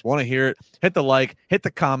podcast? Want to hear it? Hit the like, hit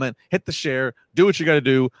the comment, hit the share, do what you got to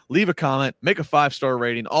do, leave a comment, make a 5-star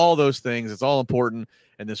rating, all those things. It's all important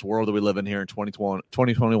in this world that we live in here in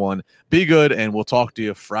 2021. Be good, and we'll talk to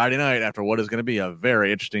you Friday night after what is going to be a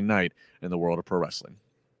very interesting night in the world of pro wrestling.